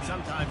return, but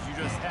sometimes you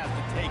just have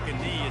to take a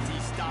knee as he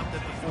stopped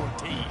at the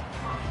 14.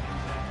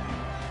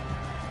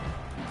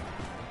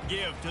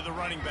 Give to the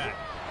running back.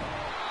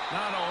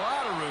 Not a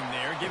lot of room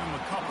there. Give him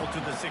a couple to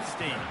the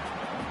 16.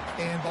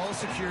 And ball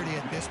security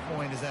at this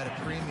point is at a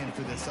premium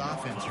for this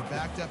offense. You're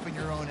backed up in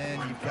your own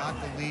end. You've got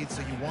the lead,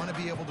 so you want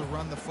to be able to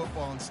run the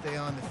football and stay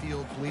on the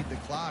field, bleed the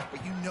clock.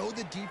 But you know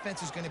the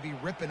defense is going to be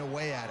ripping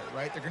away at it,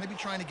 right? They're going to be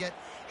trying to get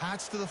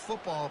Hats to the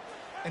football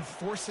and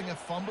forcing a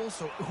fumble.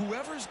 So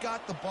whoever's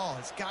got the ball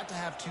has got to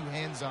have two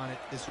hands on it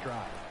this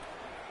drive.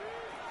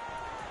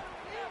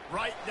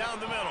 Right down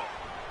the middle.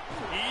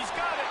 He's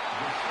got it.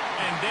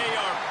 And they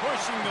are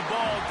pushing the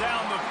ball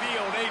down the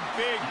field. A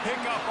big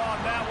pickup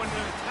on that one,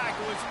 and the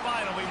tackle is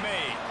finally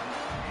made.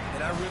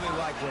 And I really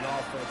like when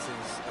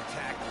offenses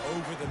attack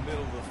over the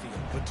middle of the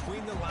field.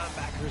 Between the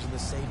linebackers and the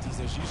safeties,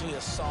 there's usually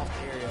a soft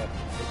area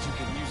that you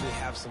can usually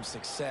have some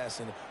success.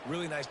 And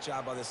really nice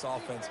job by this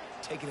offense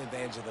taking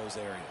advantage of those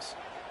areas.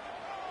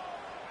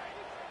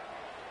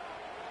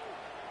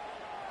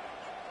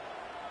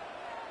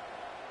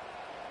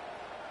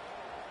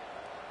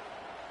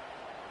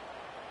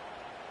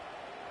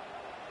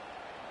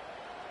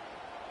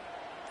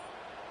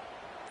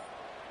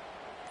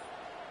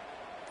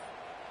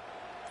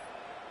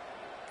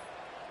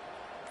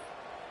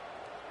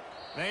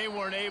 They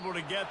weren't able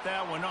to get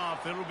that one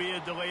off. It'll be a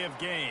delay of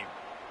game.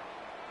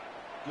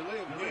 Delay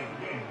of game.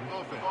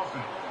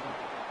 Offense.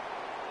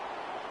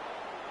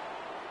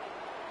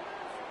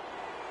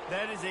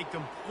 That is a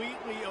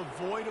completely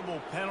avoidable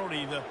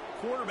penalty. The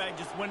quarterback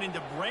just went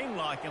into brain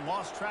lock and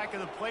lost track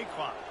of the play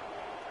clock.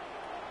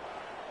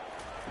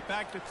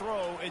 Back to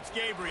throw, it's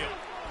Gabriel.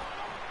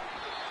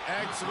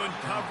 Excellent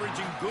coverage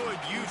and good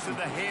use of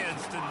the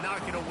hands to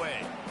knock it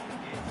away.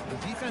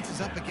 The defense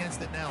is up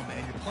against it now,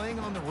 man. You're playing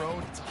on the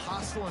road. It's a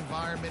hostile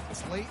environment.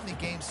 It's late in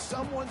the game.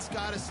 Someone's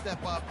got to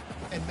step up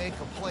and make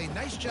a play.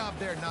 Nice job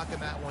there knocking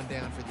that one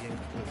down for the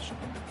incompletion.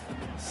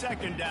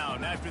 Second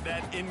down after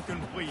that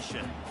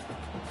incompletion.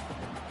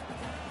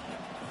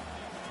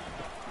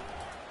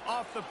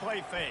 Off the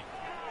play fake.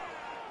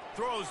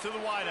 Throws to the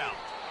wideout.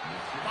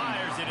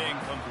 Fires it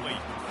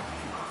incomplete.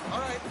 All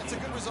right, that's a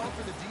good result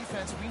for the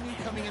defense. We knew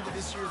coming into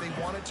this year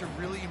they wanted to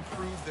really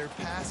improve their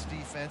pass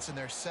defense and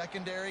their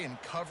secondary and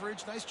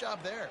coverage. Nice job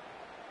there.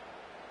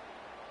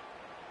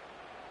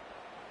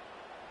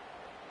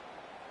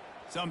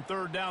 Some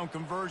third down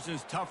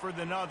conversions tougher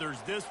than others.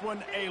 This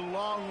one a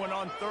long one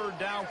on third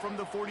down from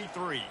the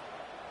 43.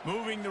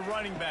 Moving the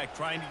running back,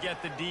 trying to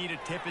get the D to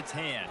tip its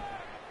hand.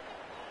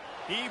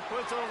 He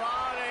puts a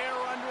lot of air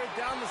under it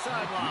down the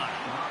sideline.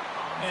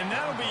 And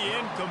that'll be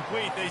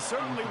incomplete. They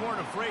certainly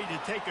weren't afraid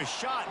to take a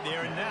shot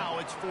there, and now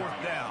it's fourth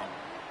down.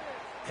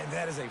 And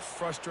that is a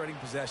frustrating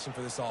possession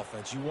for this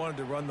offense. You wanted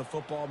to run the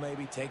football,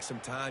 maybe take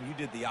some time. You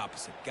did the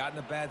opposite. Got in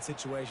a bad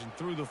situation,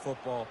 threw the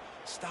football,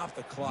 stopped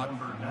the clock.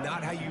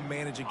 Not how you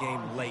manage a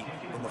game late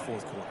in the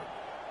fourth quarter.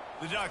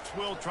 The Ducks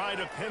will try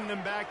to pin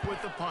them back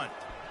with the punt.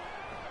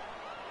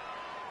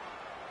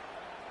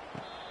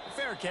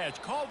 Fair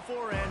catch called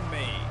for and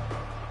made.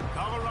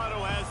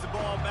 Colorado has the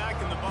ball back,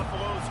 and the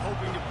Buffaloes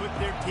hoping to put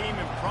their team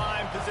in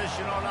prime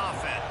position on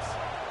offense.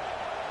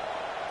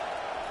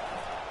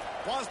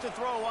 Wants to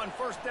throw on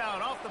first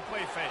down off the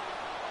play fake.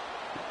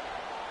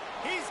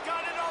 He's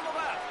got it on the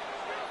left.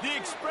 The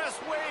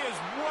expressway is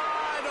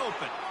wide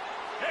open.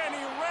 And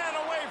he ran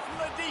away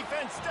from the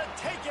defense to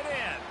take it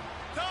in.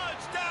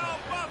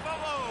 Touchdown,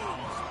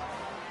 Buffaloes!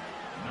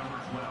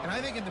 And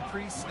I think in the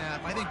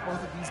pre-snap, I think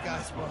both of these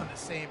guys were on the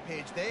same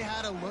page. They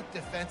had a look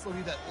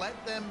defensively that let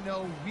them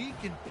know we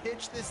can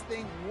pitch this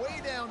thing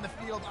way down the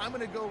field. I'm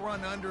going to go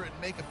run under it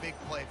and make a big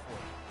play for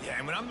it. Yeah,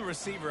 and when I'm the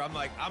receiver, I'm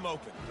like, I'm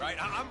open, right?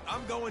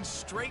 I'm going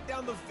straight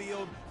down the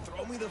field.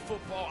 Throw me the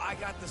football. I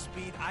got the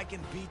speed. I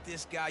can beat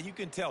this guy. You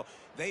can tell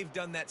they've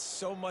done that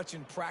so much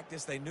in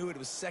practice. They knew it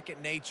was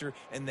second nature,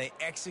 and they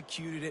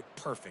executed it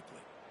perfectly.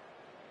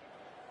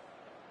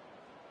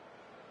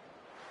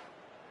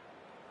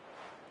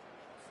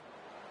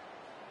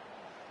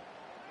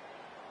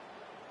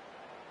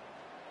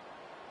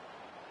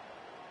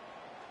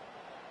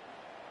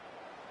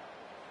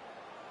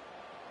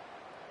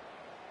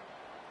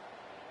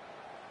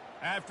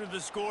 After the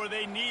score,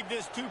 they need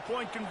this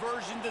two-point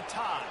conversion to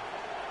tie.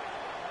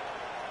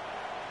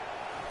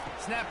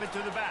 Snap it to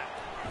the back.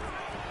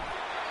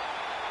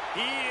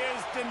 He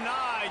is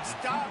denied.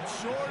 Stopped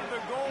short of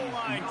the goal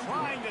line,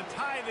 trying to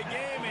tie the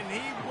game, and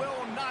he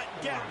will not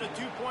get the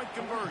two-point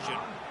conversion.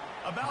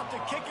 About to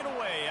kick it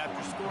away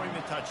after scoring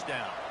the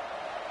touchdown.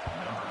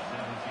 Number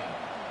 17,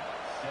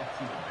 set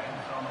to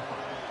advance on the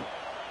play.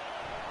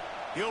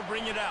 He'll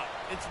bring it out.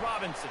 It's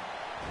Robinson.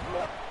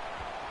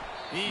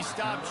 He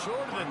stopped short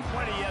of the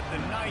 20 at the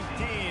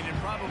 19 and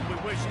probably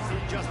wishes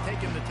he'd just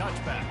taken the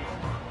touchback.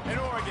 And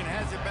Oregon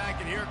has it back,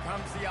 and here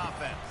comes the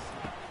offense.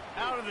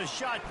 Out of the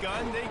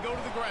shotgun, they go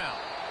to the ground.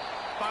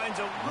 Finds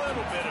a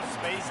little bit of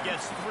space,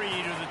 gets 3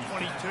 to the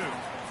 22.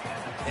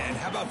 And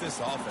how about this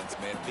offense,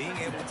 man? Being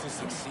able to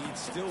succeed,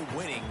 still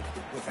winning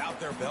without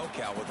their bell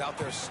cow, without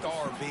their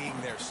star being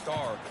their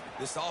star.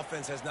 This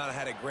offense has not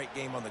had a great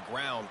game on the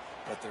ground,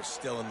 but they're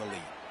still in the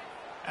lead.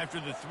 After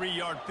the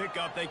 3-yard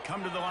pickup, they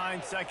come to the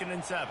line, 2nd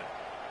and 7.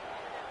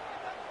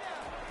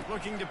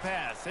 Looking to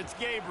pass. It's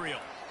Gabriel.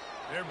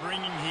 They're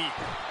bringing heat.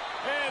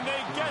 And they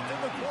get to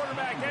the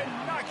quarterback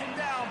and knock him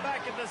down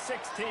back at the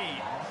 16.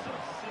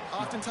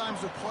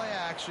 Oftentimes with play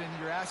action,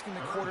 you're asking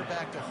the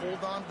quarterback to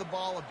hold on to the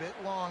ball a bit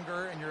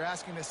longer, and you're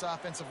asking this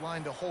offensive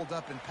line to hold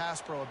up and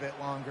pass pro a bit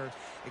longer.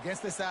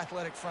 Against this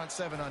athletic front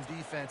 7 on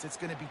defense, it's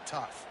going to be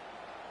tough.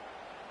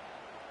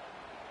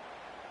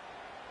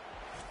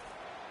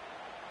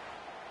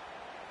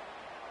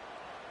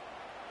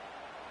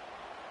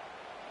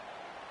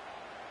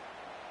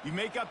 You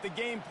make up the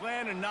game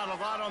plan and not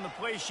a lot on the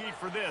play sheet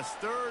for this.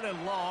 3rd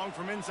and long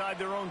from inside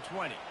their own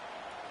 20.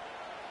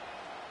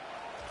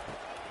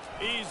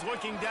 He's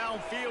looking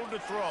downfield to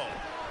throw.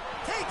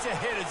 Takes a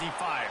hit as he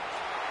fires.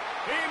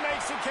 He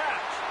makes a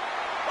catch.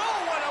 Oh,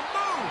 what a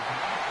move!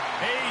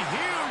 A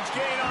huge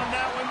gain on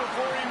that one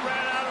before he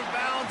ran out of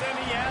bounds, and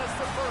he has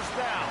the first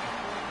down.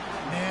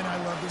 Man,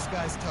 I love this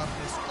guy's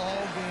toughness.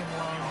 All game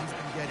long, he's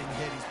been getting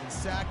hit. He's been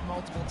sacked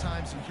multiple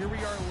times, and here we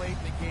are late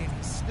in the game.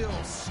 He's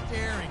still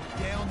staring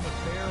down the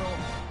barrel,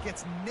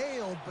 gets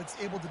nailed, but's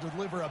able to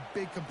deliver a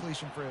big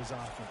completion for his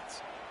offense.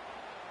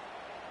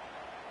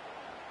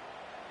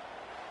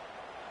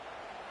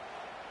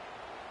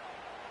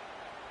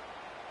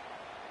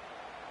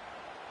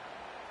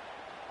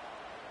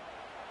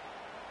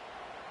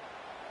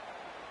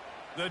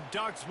 The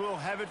Ducks will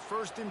have it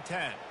 1st and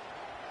 10.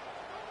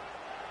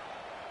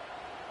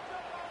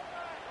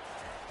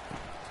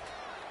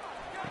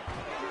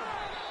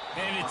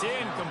 And it's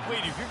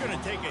incomplete. If you're going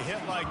to take a hit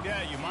like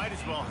that, you might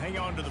as well hang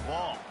on to the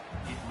ball.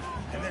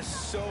 And there's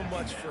so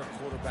much for a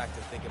quarterback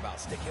to think about.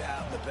 Stick it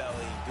out in the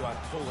belly. Do I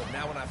pull it?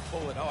 Now when I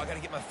pull it, oh, I got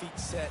to get my feet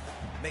set,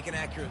 make an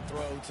accurate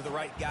throw to the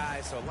right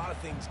guy. So a lot of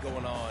things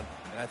going on.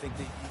 And I think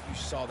that you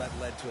saw that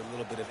led to a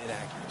little bit of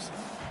inaccuracy.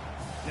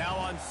 Now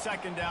on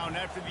 2nd down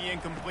after the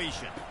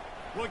incompletion.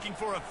 Looking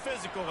for a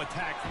physical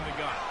attack from the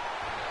gun.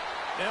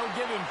 They'll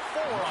give him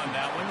 4 on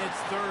that one. It's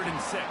 3rd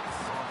and 6.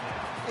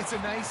 It's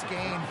a nice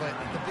game, but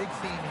the big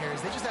theme here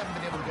is they just haven't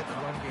been able to get the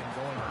run game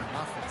going on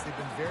offense. They've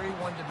been very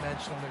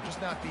one-dimensional. They're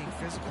just not being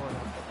physical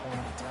enough at the point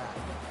of attack.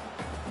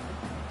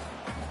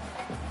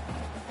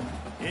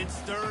 It's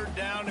 3rd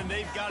down, and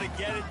they've got to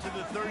get it to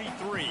the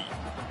 33.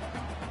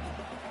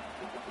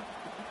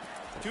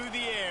 To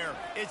the air,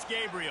 it's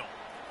Gabriel.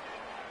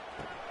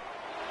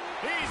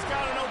 He's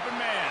got an open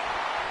man.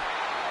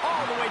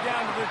 All the way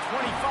down to the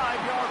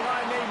 25-yard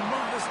line. They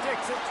move the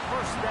sticks. It's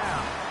 1st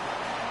down.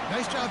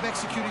 Nice job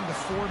executing the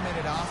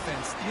 4-minute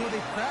offense. You know,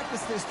 they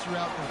practice this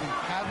throughout the week,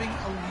 having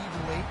a lead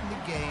late in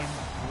the game,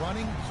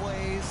 running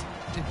plays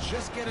to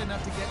just get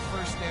enough to get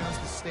 1st downs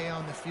to stay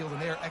on the field,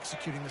 and they're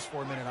executing this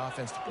 4-minute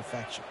offense to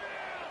perfection.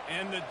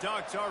 And the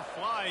Ducks are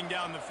flying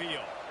down the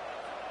field.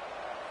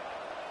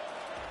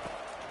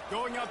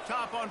 Going up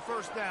top on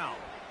 1st down.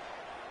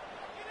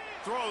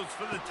 Throws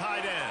for the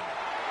tight end.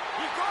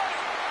 He caught it.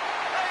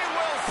 They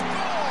will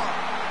score.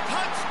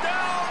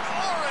 Touchdown,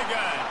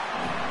 Oregon.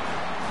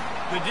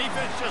 The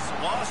defense just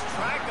lost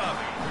track of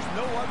him. There's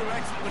no other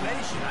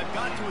explanation. I've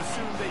got to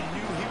assume they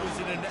knew he was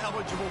in an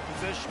eligible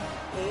position.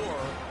 Or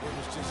it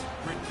was just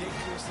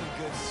ridiculously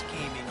good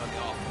scheming on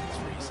the offense,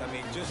 Reese. I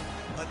mean, just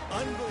an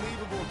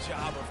unbelievable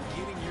job of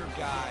getting your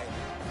guy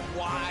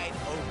wide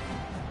open.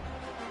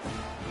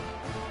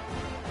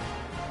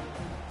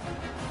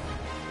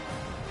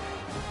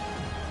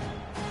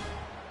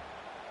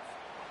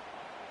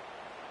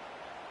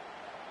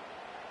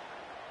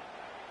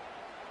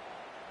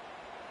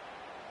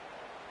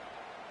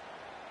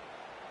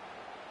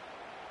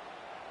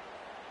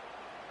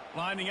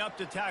 Lining up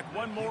to tack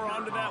one more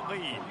onto that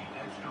lead.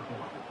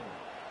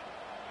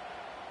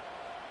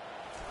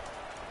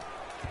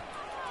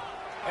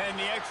 And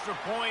the extra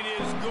point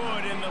is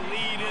good, and the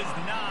lead is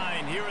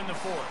 9 here in the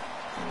 4th.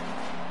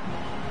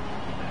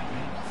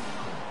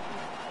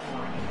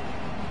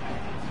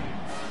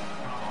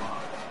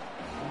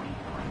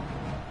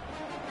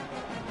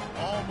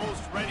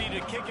 Almost ready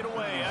to kick it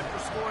away after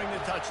scoring the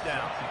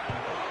touchdown.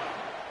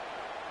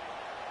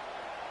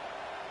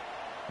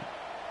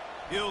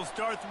 He'll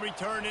start the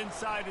return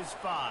inside his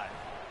 5.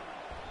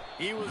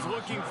 He was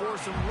looking for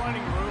some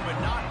running room, but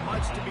not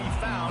much to be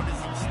found as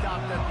he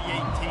stopped at the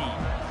 18.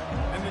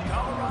 And the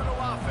Colorado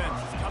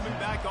offense is coming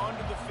back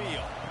onto the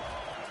field.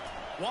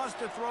 Wants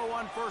to throw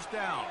on 1st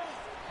down.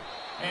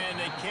 And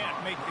they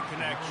can't make the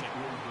connection.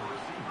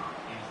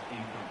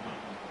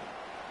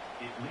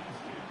 It leads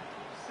to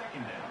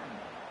 2nd down.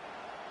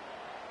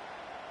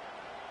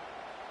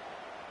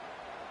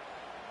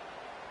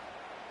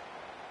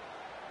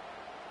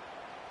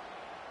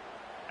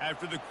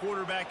 After the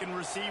quarterback and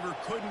receiver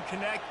couldn't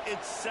connect,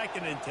 it's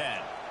 2nd and 10.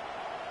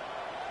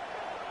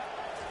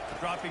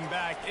 Dropping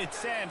back, it's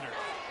Sanders.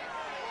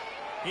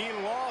 He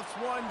lofts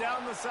one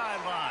down the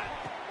sideline.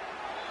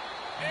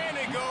 And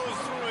it goes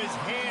through his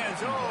hands.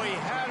 Oh, he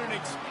had an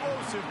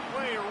explosive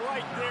play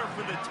right there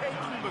for the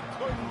taking, but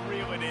couldn't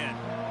reel it in.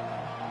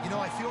 You know,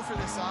 I feel for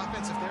this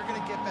offense, if they're going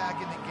to get back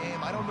in the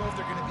game, I don't know if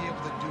they're going to be able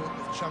to do it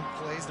with chunk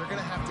plays. They're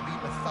going to have to be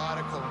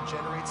methodical and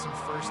generate some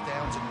first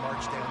downs and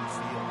march down the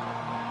field.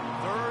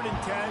 3rd and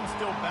 10,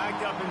 still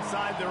backed up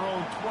inside their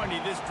own 20.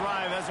 This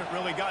drive hasn't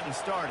really gotten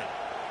started.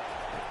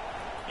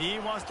 He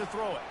wants to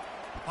throw it.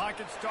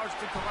 Pocket starts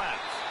to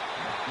collapse.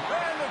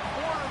 And the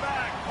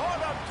quarterback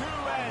caught up 2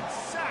 and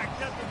sacked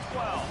at the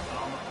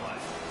 12 on the play.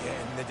 Yeah,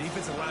 and the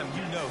defensive line,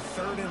 you know,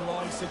 3rd and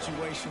long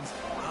situations,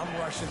 I'm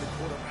rushing the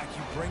quarterback.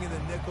 You bring in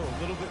the nickel, a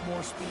little bit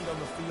more speed on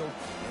the field,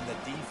 and the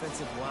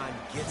defensive line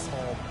gets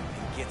home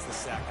and gets the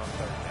sack on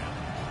 3rd down.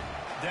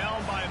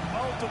 Down by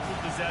multiple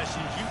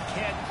possessions, you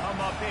can't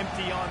come up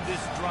empty on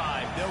this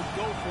drive. They'll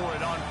go for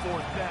it on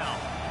 4th down.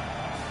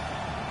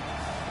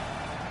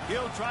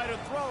 He'll try to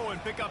throw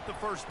and pick up the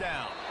 1st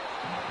down.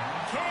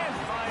 Can't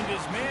find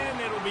his man.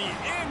 It'll be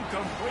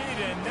incomplete,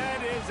 and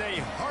that is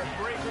a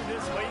heartbreaker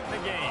this late in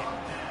the game.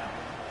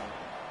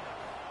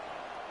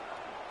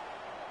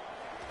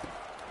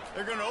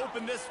 They're going to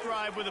open this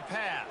drive with a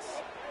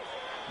pass.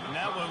 And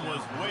that one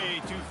was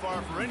way too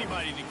far for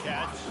anybody to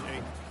catch,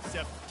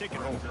 except ticket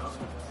holders.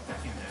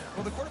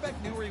 Well, the quarterback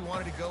knew where he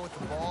wanted to go with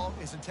the ball.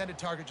 His intended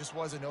target just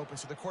wasn't open,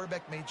 so the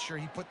quarterback made sure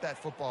he put that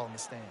football in the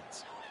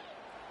stands.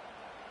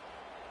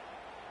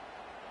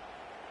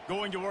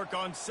 Going to work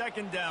on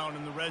 2nd down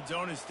in the red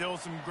zone is still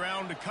some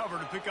ground to cover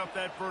to pick up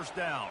that 1st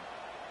down.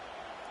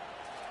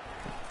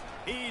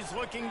 He's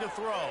looking to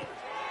throw.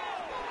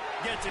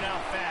 Gets it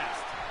out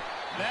fast.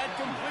 That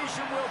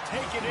completion will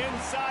take it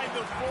inside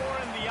the 4,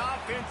 and the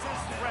offense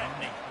is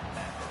threatening.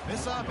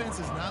 This offense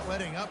is not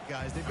letting up,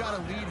 guys. They've got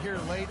a lead here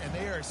late, and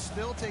they are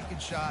still taking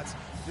shots.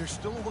 They're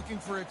still looking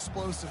for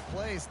explosive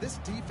plays. This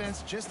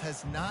defense just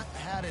has not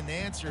had an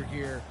answer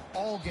here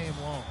all game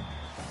long.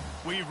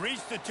 We've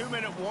reached the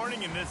 2-minute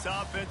warning, and this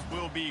offense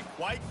will be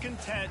quite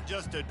content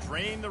just to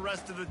drain the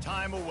rest of the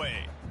time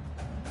away.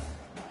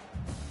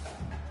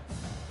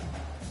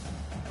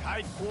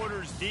 Tight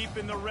quarters deep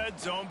in the red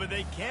zone, but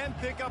they can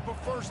pick up a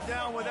 1st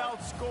down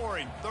without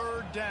scoring.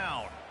 3rd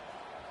down.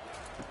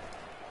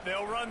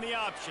 They'll run the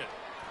option.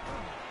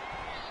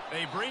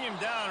 They bring him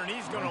down, and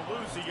he's going to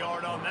lose a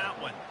yard on that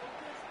one.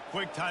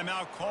 Quick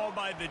timeout called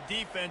by the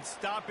defense,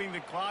 stopping the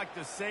clock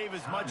to save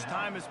as much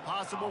time as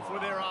possible for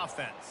their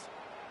offense.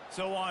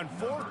 So on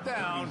 4th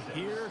down,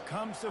 here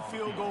comes the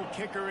field goal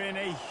kicker in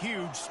a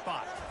huge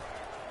spot.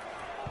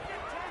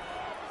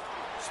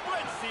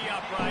 Splits the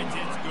uprights,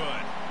 it's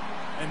good.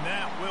 And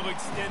that will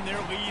extend their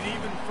lead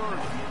even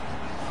further.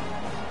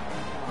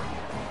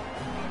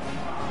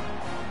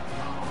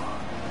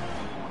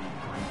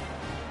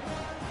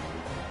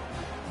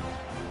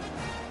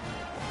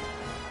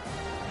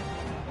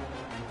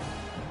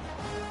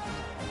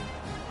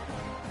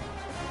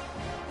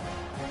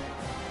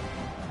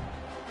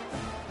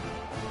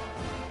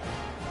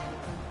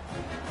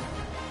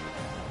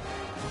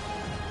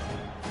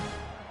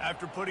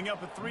 After putting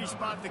up a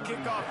 3-spot, the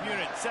kickoff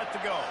unit set to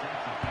go.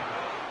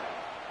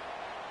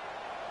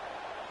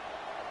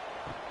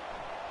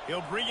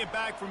 He'll bring it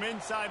back from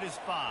inside his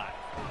 5.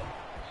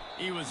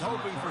 He was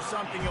hoping for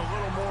something a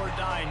little more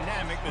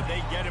dynamic, but they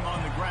get him on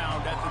the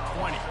ground at the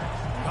 20.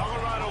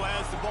 Colorado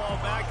has the ball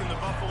back, and the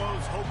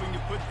Buffaloes hoping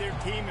to put their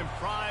team in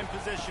prime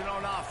position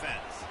on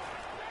offense.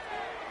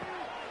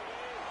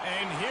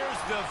 And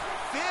here's the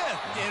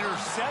 5th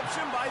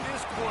interception by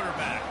this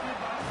quarterback.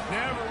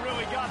 Never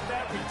really got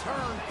that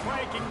return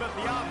cranking, but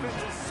the offense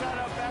is set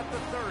up at the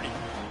 30.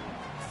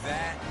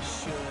 That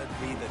should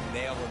be the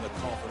nail in the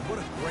coffin.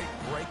 What a great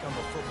break on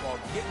the football.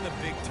 Getting the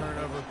big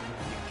turnover.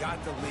 You got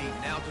the lead.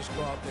 Now just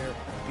go out there,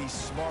 be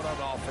smart on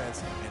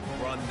offense,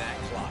 and run that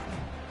clock.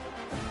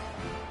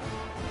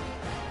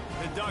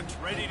 The Ducks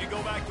ready to go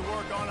back to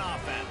work on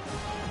offense.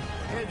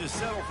 They had to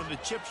settle for the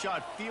chip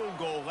shot field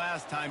goal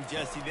last time,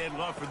 Jesse. They'd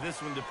love for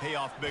this one to pay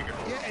off bigger.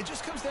 Yeah, it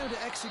just comes down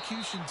to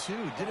execution,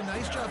 too. Did a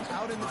nice job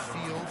out in the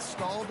field,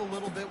 stalled a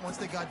little bit once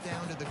they got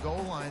down to the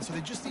goal line, so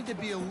they just need to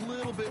be a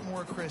little bit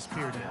more crisp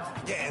here now.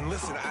 Yeah, and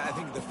listen, I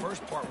think the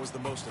first part was the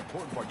most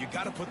important part. You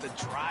got to put the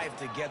drive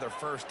together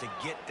first to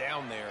get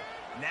down there.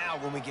 Now,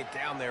 when we get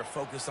down there,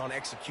 focus on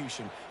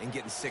execution and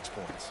getting 6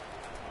 points.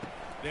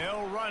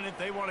 They'll run it.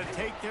 They want to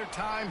take their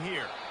time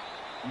here.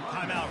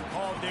 Timeout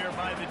called there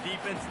by the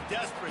defense,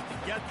 desperate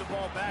to get the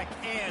ball back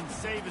and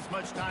save as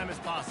much time as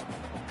possible.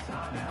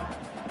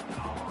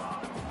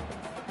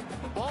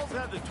 The Balls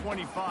at the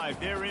 25.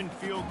 They're in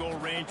field goal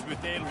range, but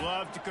they'd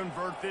love to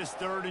convert this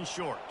 3rd and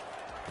short.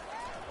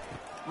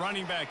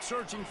 Running back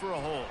searching for a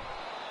hole.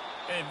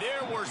 And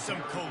there were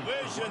some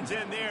collisions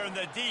in there, and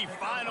the D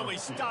finally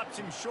stops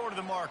him short of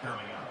the marker.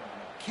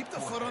 Keep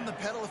the foot on the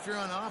pedal if you're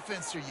on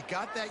offense here. You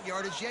got that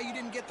yardage. Yeah, you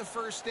didn't get the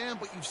 1st down,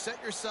 but you've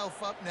set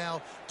yourself up now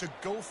to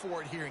go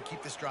for it here and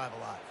keep this drive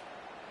alive.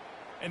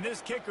 And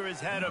this kicker has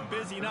had a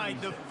busy night.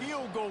 The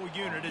field goal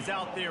unit is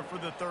out there for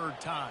the third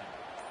time.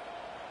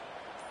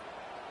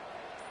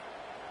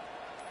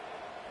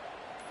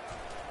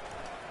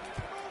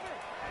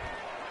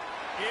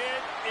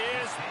 It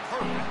is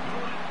perfect.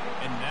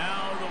 And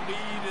now the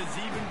lead is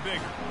even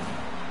bigger.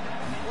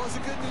 Well, it's a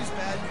good news,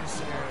 bad news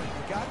scenario.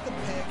 You got the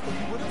pick, and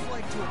you would have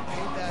liked to have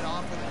paid that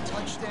off with a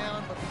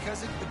touchdown, but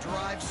because the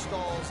drive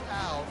stalls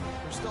out,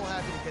 they're still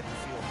happy to get the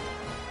field goal.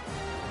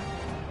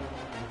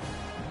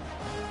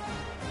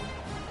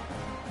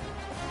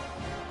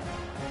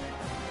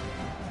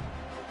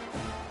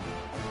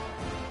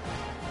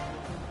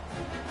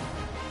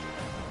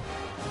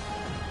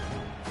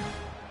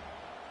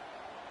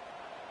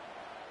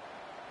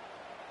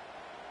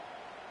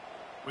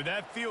 With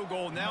that field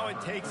goal, now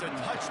it takes a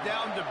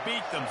touchdown to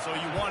beat them, so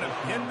you want to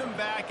pin them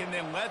back and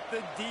then let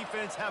the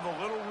defense have a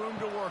little room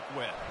to work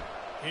with.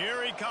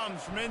 Here he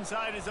comes from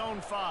inside his own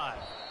 5.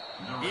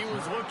 He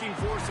was looking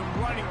for some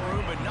running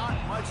room, but not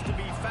much to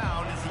be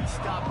found as he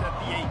stopped at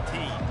the 18.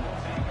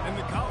 And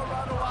the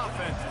Colorado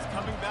offense is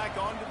coming back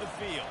onto the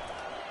field.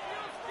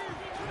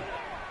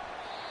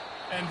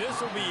 And this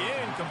will be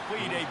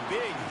incomplete. A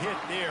big hit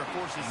there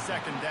forces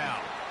second down.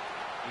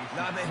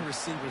 Not many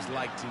receivers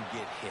like to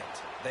get hit.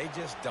 They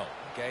just don't,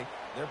 okay?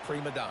 They're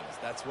prima donnas.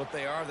 That's what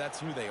they are. That's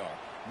who they are.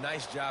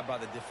 Nice job by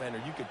the defender.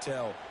 You could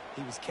tell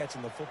he was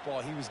catching the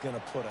football. He was going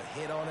to put a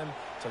hit on him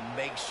to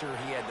make sure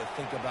he had to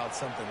think about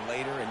something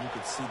later, and you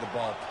could see the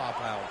ball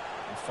pop out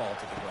and fall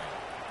to the ground.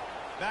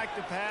 Back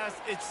to pass,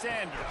 it's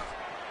Sanders.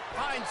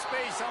 Finds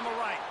space on the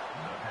right.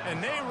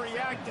 And they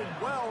reacted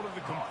well to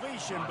the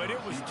completion, but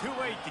it was too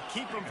late to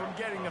keep him from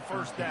getting the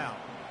first down.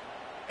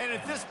 And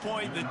at this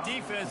point, the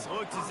defense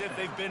looks as if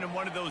they've been in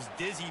one of those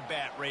dizzy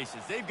bat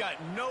races. They've got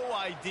no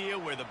idea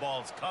where the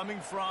ball's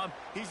coming from.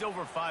 He's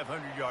over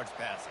 500 yards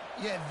passing.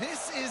 Yeah,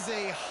 this is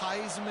a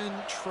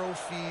Heisman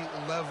Trophy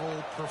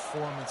level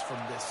performance from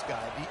this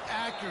guy. The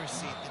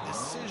accuracy, the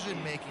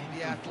decision-making,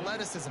 the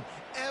athleticism,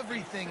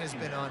 everything has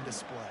been on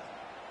display.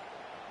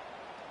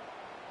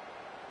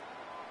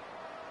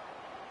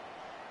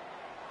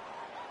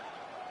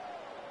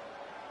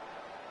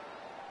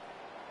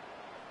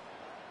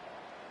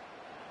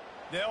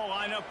 They'll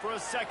line up for a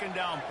second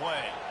down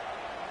play.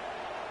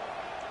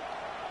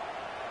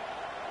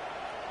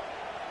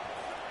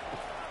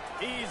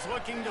 He's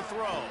looking to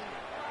throw.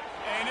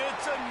 And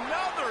it's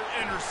another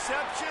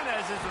interception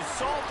as his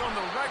assault on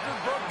the record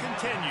book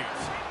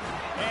continues.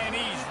 And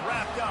he's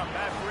wrapped up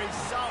after a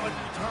solid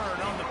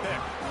return on the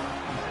pick.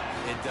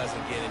 It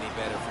doesn't get any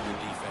better for your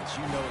defense.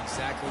 You know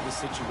exactly the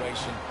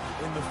situation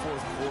in the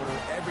fourth quarter.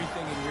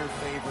 Everything in your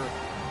favor.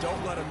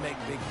 Don't let them make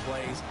big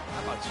plays.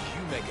 How about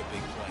you make a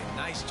big play?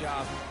 Nice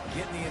job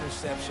getting the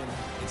interception.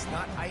 It's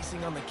not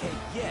icing on the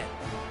cake yet.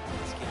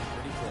 It's getting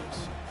pretty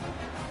close.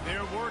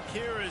 Their work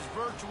here is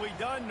virtually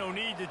done. No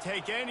need to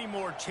take any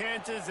more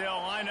chances. They'll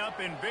line up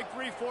in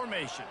victory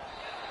formation.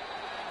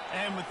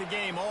 And with the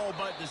game all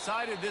but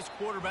decided, this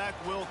quarterback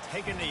will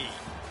take a knee.